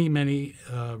many, many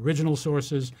original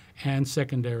sources and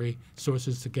secondary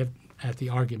sources to get at the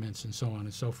arguments and so on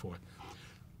and so forth.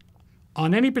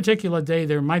 On any particular day,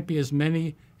 there might be as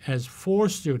many as 4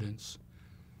 students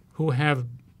who have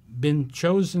been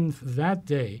chosen that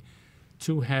day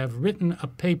to have written a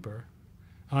paper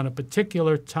on a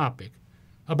particular topic,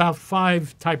 about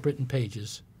 5 typewritten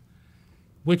pages,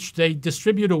 which they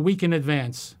distribute a week in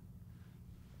advance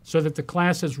so that the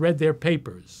class has read their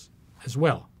papers as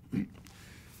well.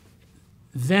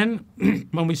 Then,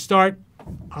 when we start,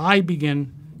 I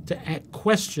begin to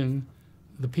question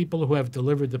the people who have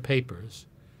delivered the papers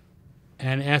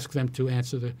and ask them to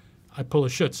answer I pull a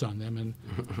schutz on them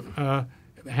and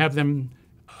have them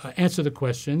answer the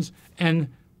questions. And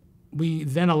we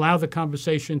then allow the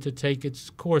conversation to take its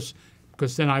course,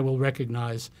 because then I will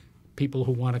recognize people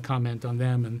who want to comment on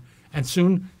them. And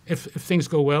soon, if things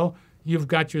go well, you've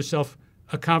got yourself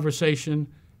a conversation,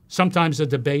 sometimes a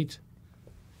debate,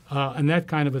 and that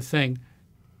kind of a thing.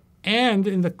 And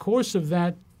in the course of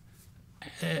that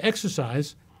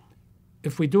exercise,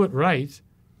 if we do it right,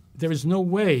 there is no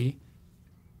way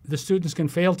the students can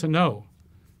fail to know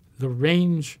the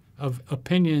range of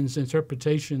opinions,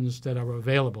 interpretations that are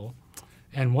available,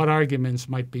 and what arguments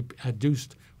might be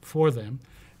adduced for them.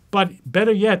 But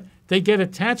better yet, they get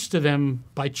attached to them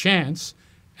by chance,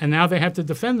 and now they have to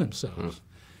defend themselves.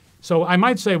 So I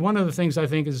might say one of the things I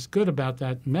think is good about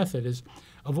that method is,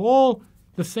 of all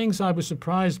the things I was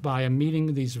surprised by in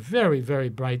meeting these very, very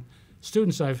bright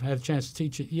students I've had a chance to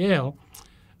teach at Yale,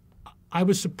 I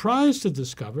was surprised to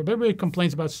discover, everybody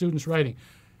complains about students writing.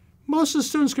 Most of the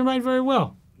students can write very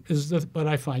well, is what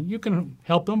I find. You can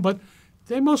help them, but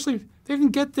they didn't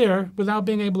get there without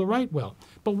being able to write well.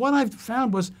 But what I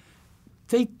found was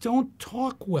they don't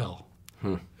talk well.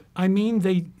 I mean,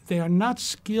 they are not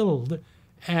skilled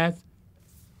at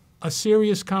a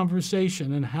serious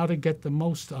conversation and how to get the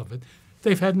most of it.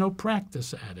 They've had no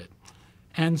practice at it.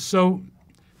 And so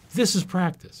this is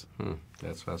practice.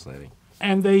 That's fascinating.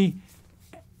 And they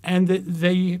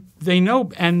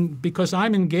know, and because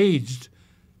I'm engaged,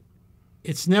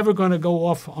 it's never going to go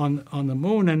off on the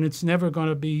moon, and it's never going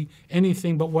to be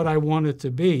anything but what I want it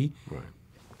to be. Right.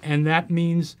 And that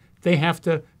means they have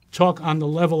to talk on the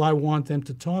level I want them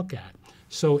to talk at.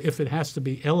 So if it has to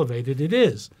be elevated, it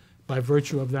is, by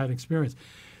virtue of that experience.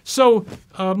 So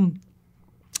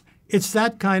it's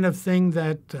that kind of thing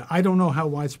that I don't know how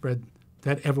widespread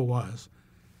that ever was.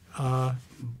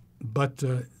 But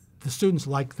the students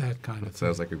like that kind of thing.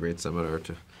 Sounds like a great seminar.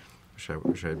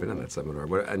 Wish I had been in that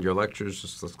seminar. And your lectures,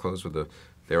 just let's close with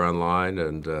they're online,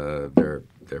 and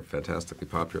they're fantastically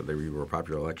popular. You were a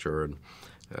popular lecturer and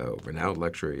renowned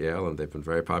lecturer at Yale, and they've been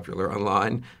very popular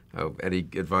online. Any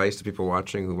advice to people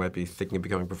watching who might be thinking of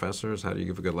becoming professors? How do you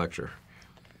give a good lecture?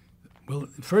 Well,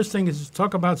 the first thing is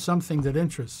talk about something that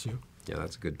interests you. Yeah,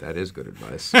 that is good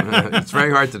advice. It's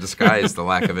very hard to disguise the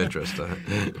lack of interest.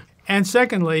 And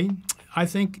secondly, I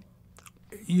think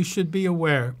you should be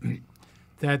aware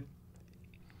that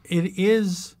it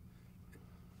is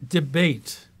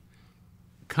debate,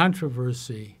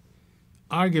 controversy,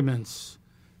 arguments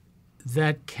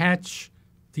that catch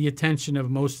the attention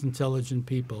of most intelligent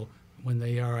people when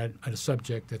they are at a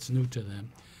subject that's new to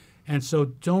them. And so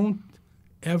don't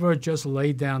ever just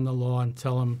lay down the law and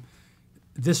tell them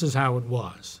this is how it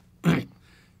was.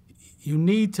 You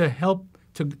need to help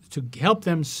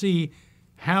them see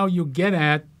how you get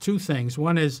at 2 things.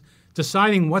 One is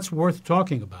deciding what's worth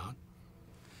talking about.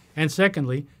 And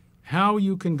secondly, how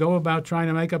you can go about trying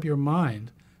to make up your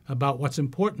mind about what's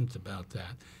important about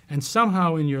that. And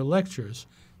somehow in your lectures,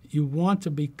 you want to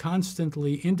be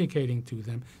constantly indicating to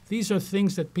them, these are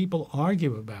things that people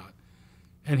argue about.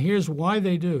 And here's why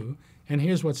they do. And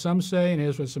here's what some say, and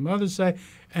here's what some others say.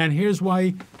 And here's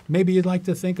why maybe you'd like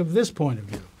to think of this point of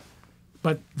view.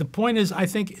 But the point is, I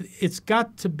think it's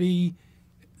got to be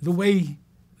the way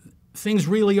things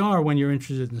really are when you're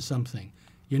interested in something.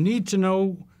 You need to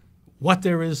know what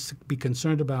there is to be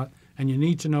concerned about, and you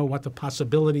need to know what the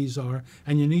possibilities are,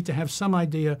 and you need to have some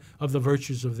idea of the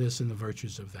virtues of this and the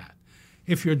virtues of that.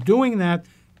 If you're doing that,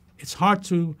 it's hard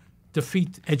to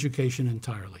defeat education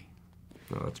entirely.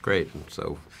 Well, that's great. And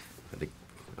so I think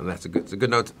it's a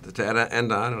good note to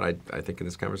end on, and I think in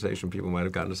this conversation people might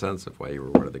have gotten a sense of why you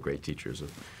were one of the great teachers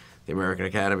of the American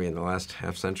Academy in the last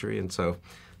half century. And so,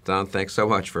 Don, thanks so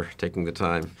much for taking the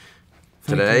time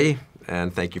today,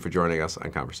 and thank you for joining us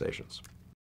on Conversations.